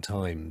certain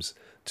times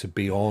to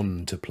be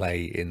on to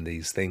play in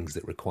these things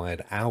that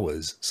required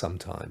hours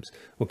sometimes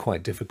were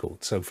quite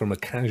difficult. So from a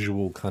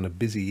casual kind of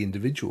busy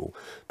individual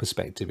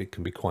perspective, it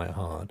can be quite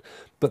hard.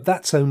 But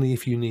that's only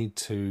if you need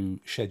to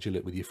schedule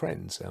it with your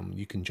friends.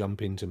 You can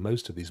jump into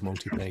most of these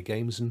multiplayer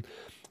games and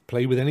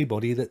play with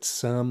anybody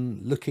that's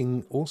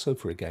looking also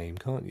for a game,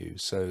 can't you?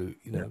 So,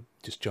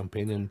 just jump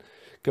in and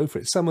go for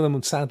it. Some of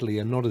them, sadly,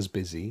 are not as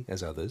busy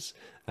as others.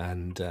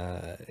 And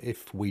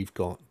if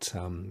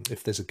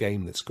there's a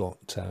game that's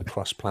got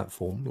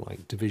cross-platform,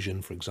 like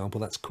Division, for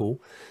example, that's cool,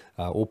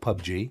 or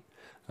PUBG,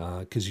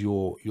 because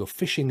you're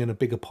fishing in a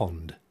bigger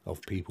pond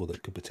of people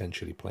that could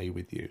potentially play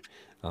with you.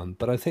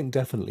 But I think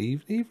definitely,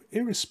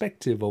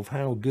 irrespective of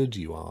how good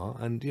you are,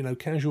 and,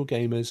 casual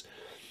gamers,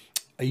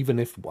 even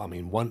if,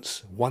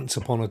 once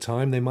upon a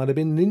time, they might have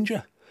been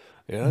ninja.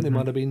 They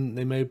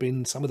may have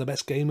been some of the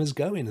best gamers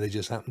going. They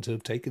just happen to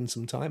have taken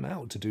some time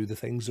out to do the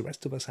things the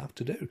rest of us have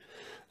to do.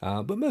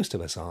 But most of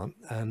us aren't.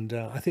 And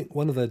I think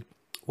one of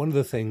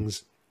the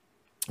things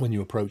when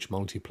you approach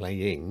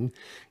multiplaying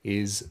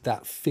is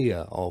that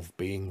fear of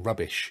being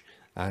rubbish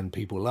and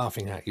people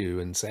laughing at you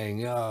and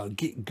saying,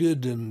 get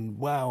good and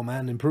wow,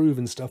 man, improve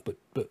and stuff. But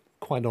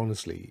quite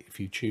honestly, if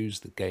you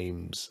choose the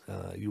games,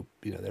 you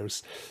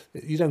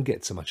don't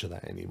get so much of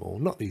that anymore.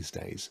 Not these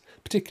days,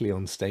 particularly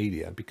on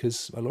Stadia,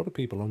 because a lot of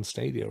people on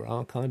Stadia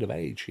are kind of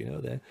age.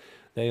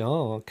 They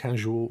are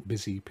casual,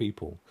 busy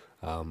people.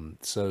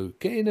 So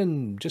get in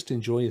and just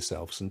enjoy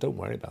yourselves, and don't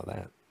worry about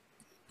that.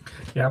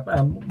 Yeah.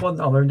 One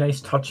other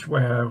nice touch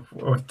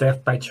with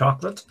Death by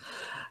Chocolate,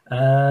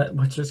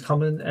 which is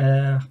coming.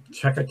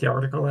 Check out the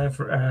article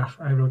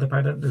I wrote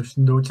about it. There's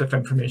loads of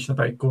information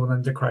about going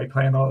into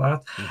Cryplay and all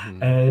that.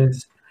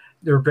 Is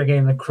they're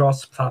bringing a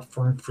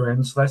cross-platform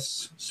friends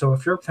list. So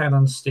if you're playing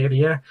on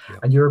Stadia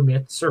and your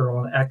mates are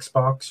on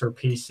Xbox or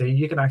PC,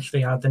 you can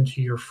actually add them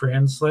to your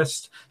friends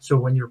list. So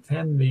when you're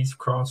playing these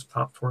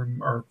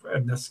cross-platform or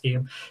in this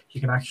game, you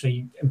can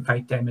actually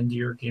invite them into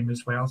your game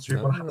as well. So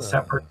you're going to have a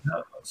separate.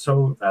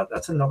 So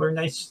that's another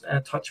nice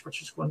touch,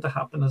 which is going to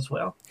happen as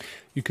well.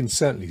 You can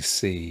certainly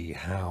see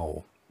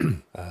how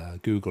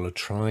Google are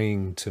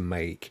trying to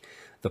make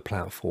the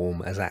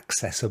platform as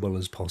accessible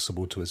as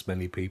possible to as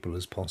many people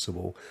as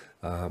possible.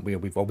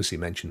 We've obviously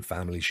mentioned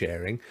family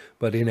sharing,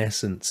 but in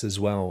essence as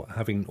well,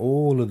 having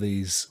all of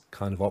these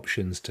kind of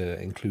options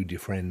to include your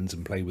friends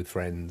and play with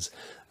friends,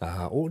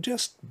 or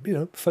just,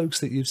 folks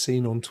that you've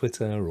seen on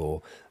Twitter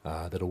or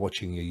that are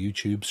watching your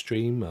YouTube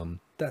stream.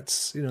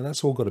 That's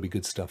all got to be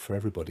good stuff for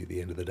everybody at the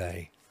end of the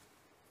day.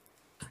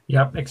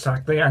 Yep,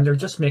 exactly. And they're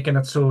just making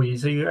it so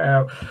easy.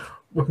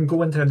 We can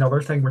go into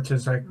another thing, which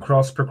is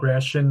cross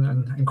progression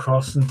and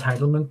cross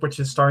entitlement, which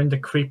is starting to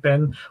creep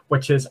in,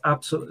 which is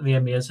absolutely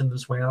amazing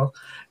as well.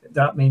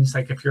 That means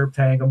if you're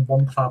playing on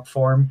one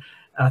platform,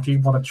 If you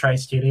want to try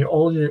Stadia,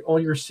 all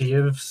your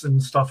saves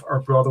and stuff are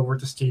brought over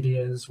to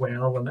Stadia as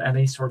well, and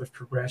any sort of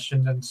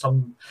progression. And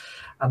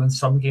in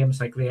some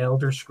games like the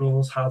Elder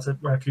Scrolls has it,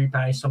 where if you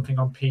buy something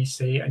on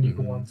PC and you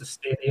go on to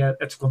Stadia,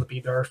 it's going to be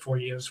there for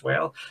you as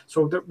well.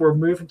 So we're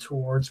moving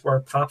towards where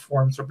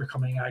platforms are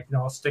becoming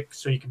agnostic,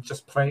 so you can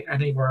just play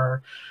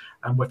anywhere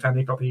and with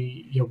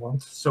anybody you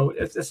want. So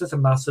this is a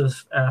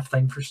massive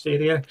thing for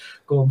Stadia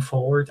going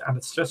forward, and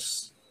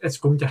it's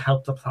going to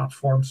help the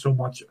platform so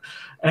much.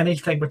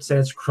 Anything which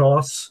says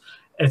cross,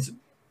 it's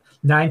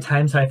 9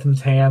 times out of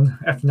 10,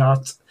 if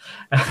not,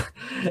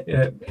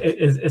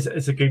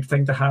 is a good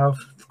thing to have.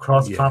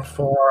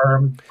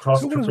 Cross-platform,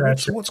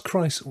 cross-progression. What's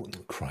cross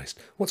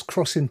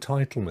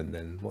entitlement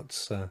then?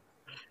 What's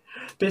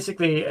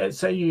basically,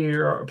 say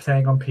you're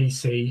playing on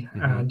PC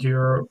and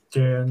you're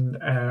doing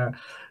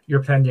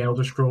you're playing the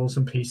Elder Scrolls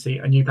on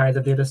PC, and you buy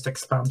the latest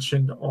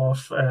expansion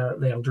of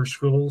the Elder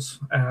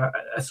Scrolls.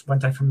 It's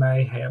went out from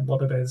my head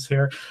what it is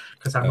here,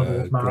 because I'm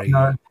an old man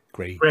now.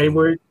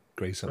 Greywood.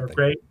 Grey something. Or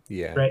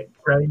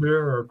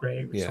Greymoor or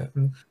Grey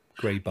something.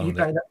 Grey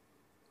bonnet.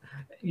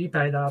 You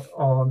buy that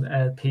on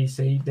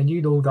PC, then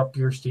you load up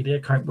your Stadia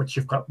account, which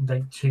you've got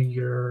linked to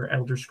your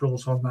Elder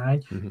Scrolls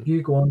Online.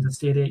 You go on to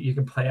Stadia, you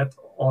can play it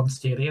on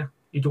Stadia.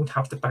 You don't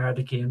have to buy it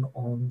again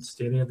on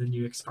Stadia, the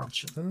new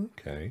expansion.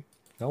 Okay.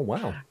 Oh,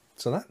 wow.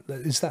 So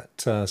is that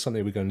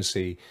something we're going to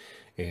see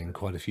in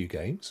quite a few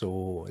games,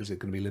 or is it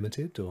going to be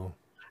limited? Or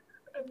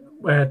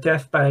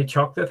Death by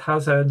Chocolate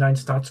has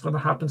announced that's going to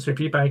happen. So if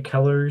you buy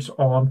Killers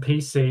on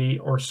PC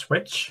or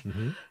Switch,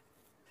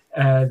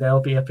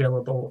 they'll be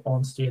available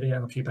on Stadia,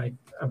 and if you buy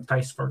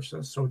vice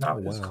versa. So that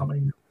is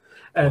coming.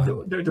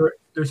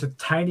 There's a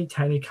tiny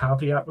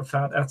caveat with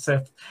that. That's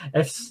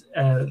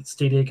if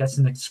Stadia gets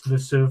an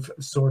exclusive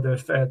sort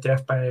of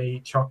Death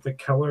by Chocolate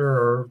killer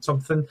or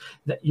something,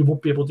 that you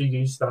won't be able to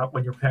use that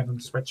when you're playing on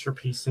Switch or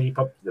PC.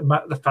 But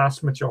the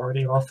vast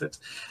majority of it,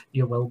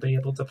 you will be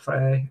able to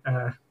play.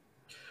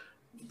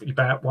 You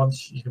buy it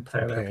once, you can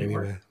play it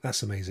everywhere.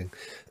 That's amazing.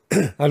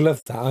 I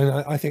love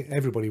that. I think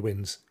everybody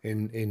wins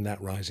in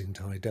that rising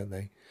tide, don't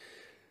they?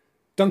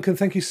 Duncan,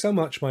 thank you so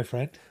much, my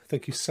friend.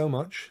 Thank you so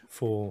much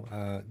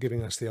for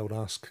giving us the old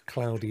Ask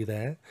Cloudy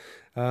there.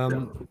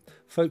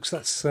 Folks,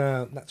 that's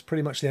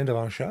pretty much the end of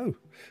our show.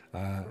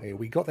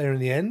 We got there in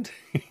the end.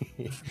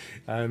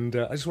 And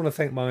I just want to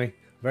thank my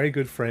very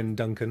good friend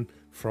Duncan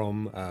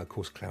from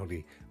Course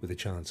Cloudy with a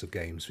Chance of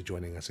Games for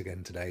joining us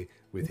again today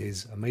with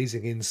his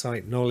amazing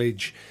insight,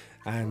 knowledge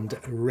and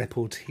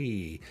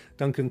repartee.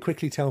 Duncan,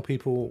 quickly tell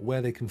people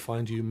where they can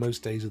find you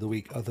most days of the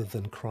week other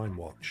than Crime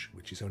Watch,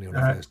 which is only on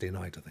a Thursday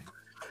night, I think.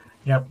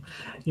 Yep.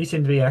 You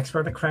seem to be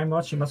expert at Crime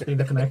Watch. You must be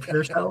looking out for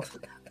yourself.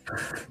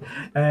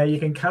 You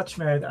can catch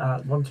me at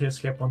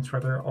One2Escape on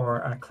Twitter,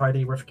 or at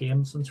Cloudy with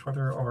Games on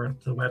Twitter, or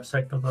at the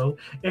website below.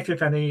 If you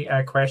have any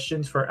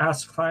questions for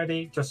Ask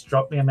Cloudy, just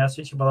drop me a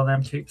message about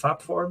them 2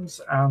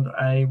 platforms, and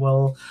I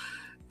will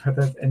put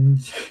it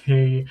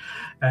into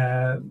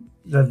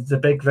the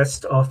big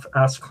list of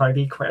Ask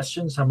Cloudy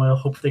questions, and we'll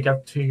hopefully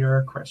get to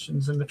your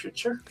questions in the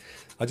future.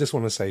 I just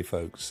want to say,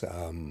 folks,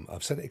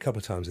 I've said it a couple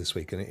of times this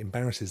week, and it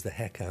embarrasses the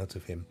heck out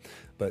of him,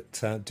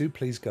 but do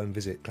please go and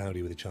visit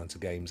Cloudy with a Chance of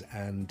Games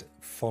and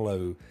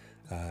follow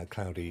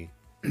Cloudy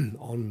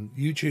on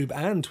YouTube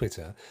and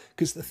Twitter,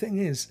 because the thing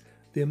is,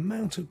 the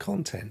amount of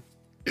content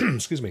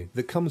excuse me,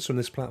 that comes from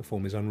this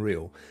platform is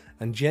unreal,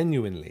 and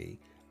genuinely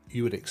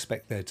you would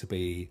expect there to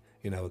be,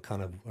 a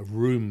kind of a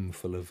room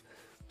full of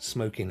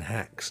smoking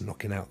hacks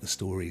knocking out the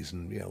stories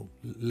and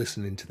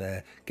listening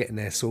to getting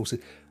their sources.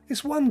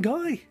 It's one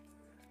guy.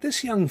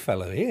 This young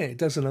fellow here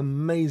does an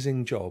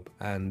amazing job,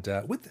 and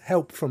with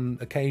help from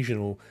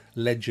occasional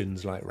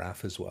legends like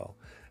Raf as well,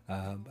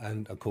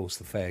 and of course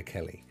the fair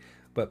Kelly.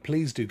 But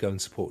please do go and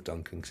support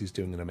Duncan, because he's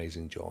doing an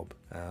amazing job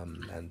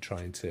and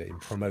trying to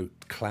promote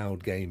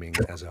cloud gaming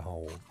as a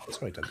whole.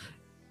 Sorry, Duncan.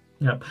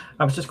 Yep,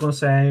 I was just going to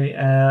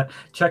say,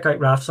 check out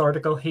Raf's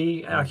article.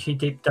 He actually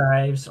deep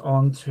dives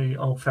onto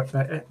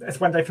it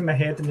went out from my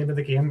head, the name of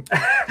the game.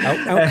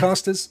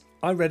 Outcasters.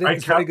 I read it.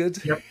 It's very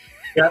good. Yep.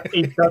 Yeah,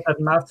 he does a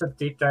massive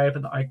deep dive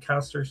into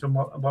Outcasters and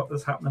what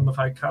is happening with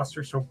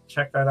Outcasters. So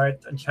check that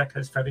out and check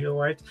his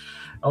video out.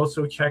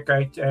 Also check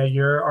out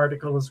your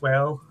article as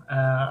well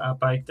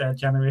about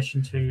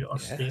Generation 2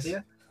 of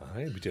Stadia.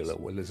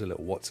 There's a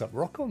little What's Up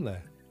Rock on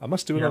there. I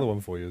must do another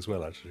one for you as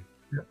well, actually.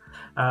 Yeah.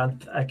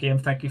 And again,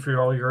 thank you for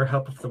all your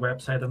help with the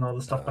website and all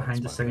the stuff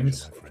behind the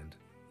scenes. Pleasure, my friend.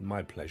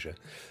 My pleasure.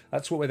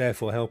 That's what we're there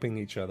for, helping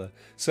each other.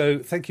 So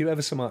thank you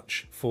ever so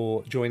much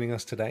for joining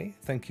us today.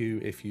 Thank you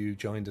if you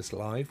joined us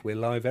live. We're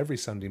live every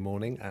Sunday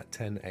morning at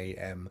 10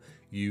 a.m.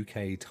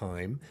 UK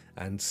time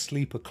and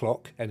sleep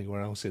o'clock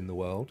anywhere else in the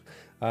world.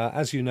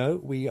 As you know,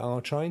 we are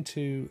trying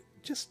to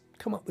just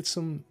come up with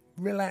some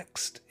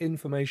relaxed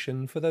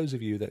information for those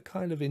of you that are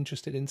kind of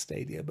interested in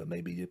Stadia, but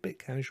maybe a bit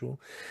casual.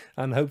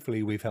 And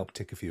hopefully we've helped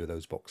tick a few of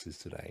those boxes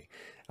today.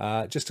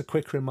 Just a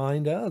quick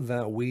reminder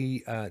that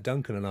we,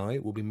 Duncan and I,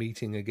 will be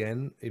meeting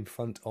again in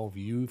front of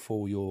you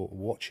for your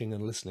watching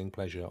and listening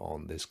pleasure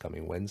on this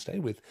coming Wednesday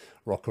with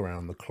Rock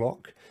Around the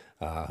Clock.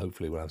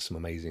 Hopefully we'll have some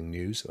amazing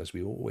news, as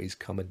we always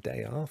come a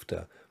day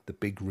after the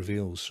big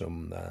reveals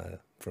from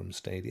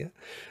Stadia.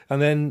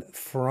 And then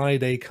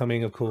Friday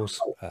coming, of course.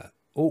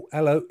 Oh,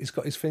 hello, he's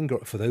got his finger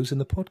up. For those in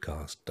the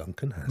podcast,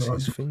 Duncan has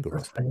his finger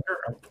up.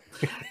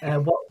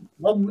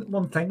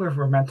 One thing we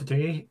were meant to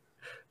do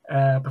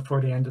before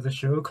the end of the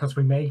show, because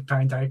we may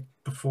find out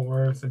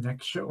before the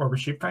next show, or we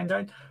should find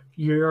out,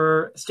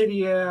 your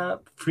Stadia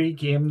free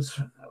games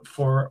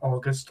for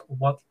August.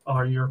 What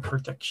are your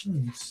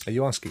predictions? Are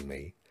you asking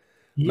me?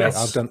 Yes.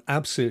 Mate, I've done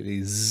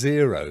absolutely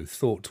zero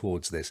thought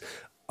towards this.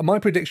 My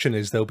prediction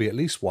is there'll be at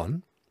least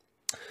one.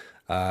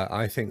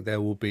 I think there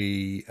will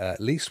be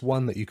at least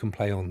one that you can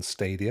play on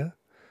Stadia.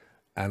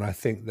 And I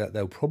think that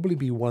there'll probably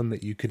be one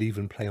that you could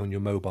even play on your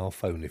mobile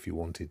phone if you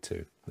wanted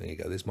to. There you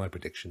go. There's my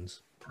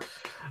predictions.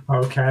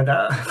 Okay,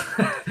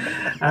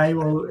 I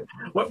will.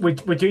 We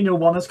do know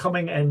one is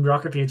coming in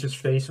Rock of Ages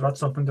 3, so that's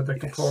something to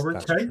look forward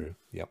to. That's true.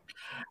 Yep.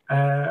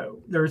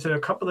 There's a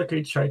couple of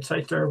good shouts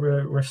out there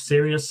where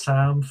Serious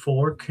Sam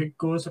 4 could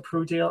go as a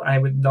pro deal. I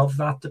would love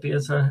that to be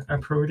as a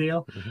pro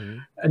deal. Mm-hmm.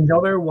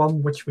 Another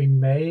one which we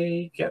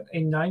may get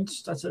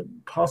announced as a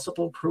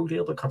possible pro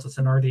deal because it's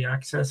in early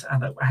access,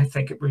 and I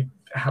think it would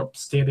help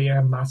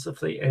Stadia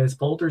massively, is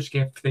Baldur's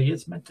Gate 3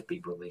 is meant to be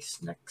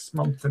released next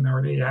month in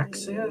early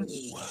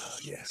access.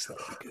 Yes, that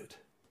would be good.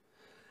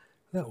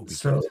 That would be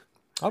good.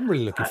 I'm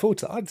really looking forward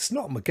to it. It's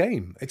not my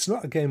game. It's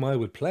not a game I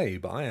would play,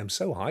 but I am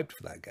so hyped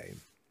for that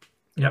game.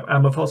 Yeah,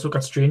 and we've also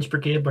got Strange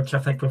Brigade, which I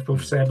think we've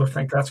both said we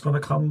think that's going to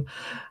come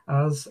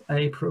as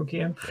a pro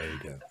game. There you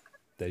go.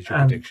 There's your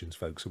predictions,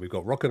 folks. So we've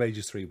got Rock of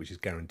Ages 3, which is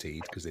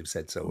guaranteed because they've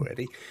said so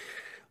already.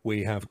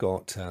 We have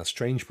got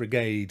Strange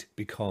Brigade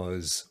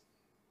because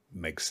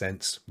makes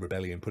sense.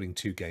 Rebellion putting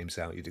 2 games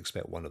out, you'd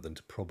expect one of them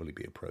to probably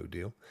be a pro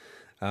deal.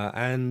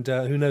 And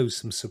who knows,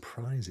 some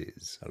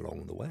surprises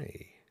along the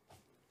way.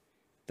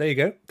 There you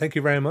go. Thank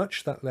you very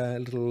much. That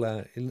little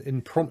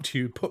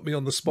impromptu put me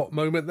on the spot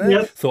moment there.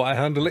 Yep. Thought I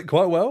handled it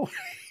quite well.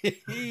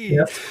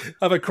 Yep.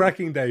 Have a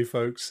cracking day,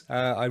 folks.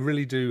 I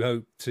really do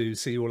hope to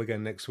see you all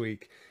again next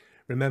week.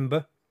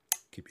 Remember,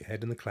 keep your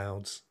head in the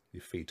clouds,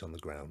 your feet on the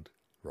ground.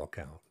 Rock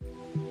out.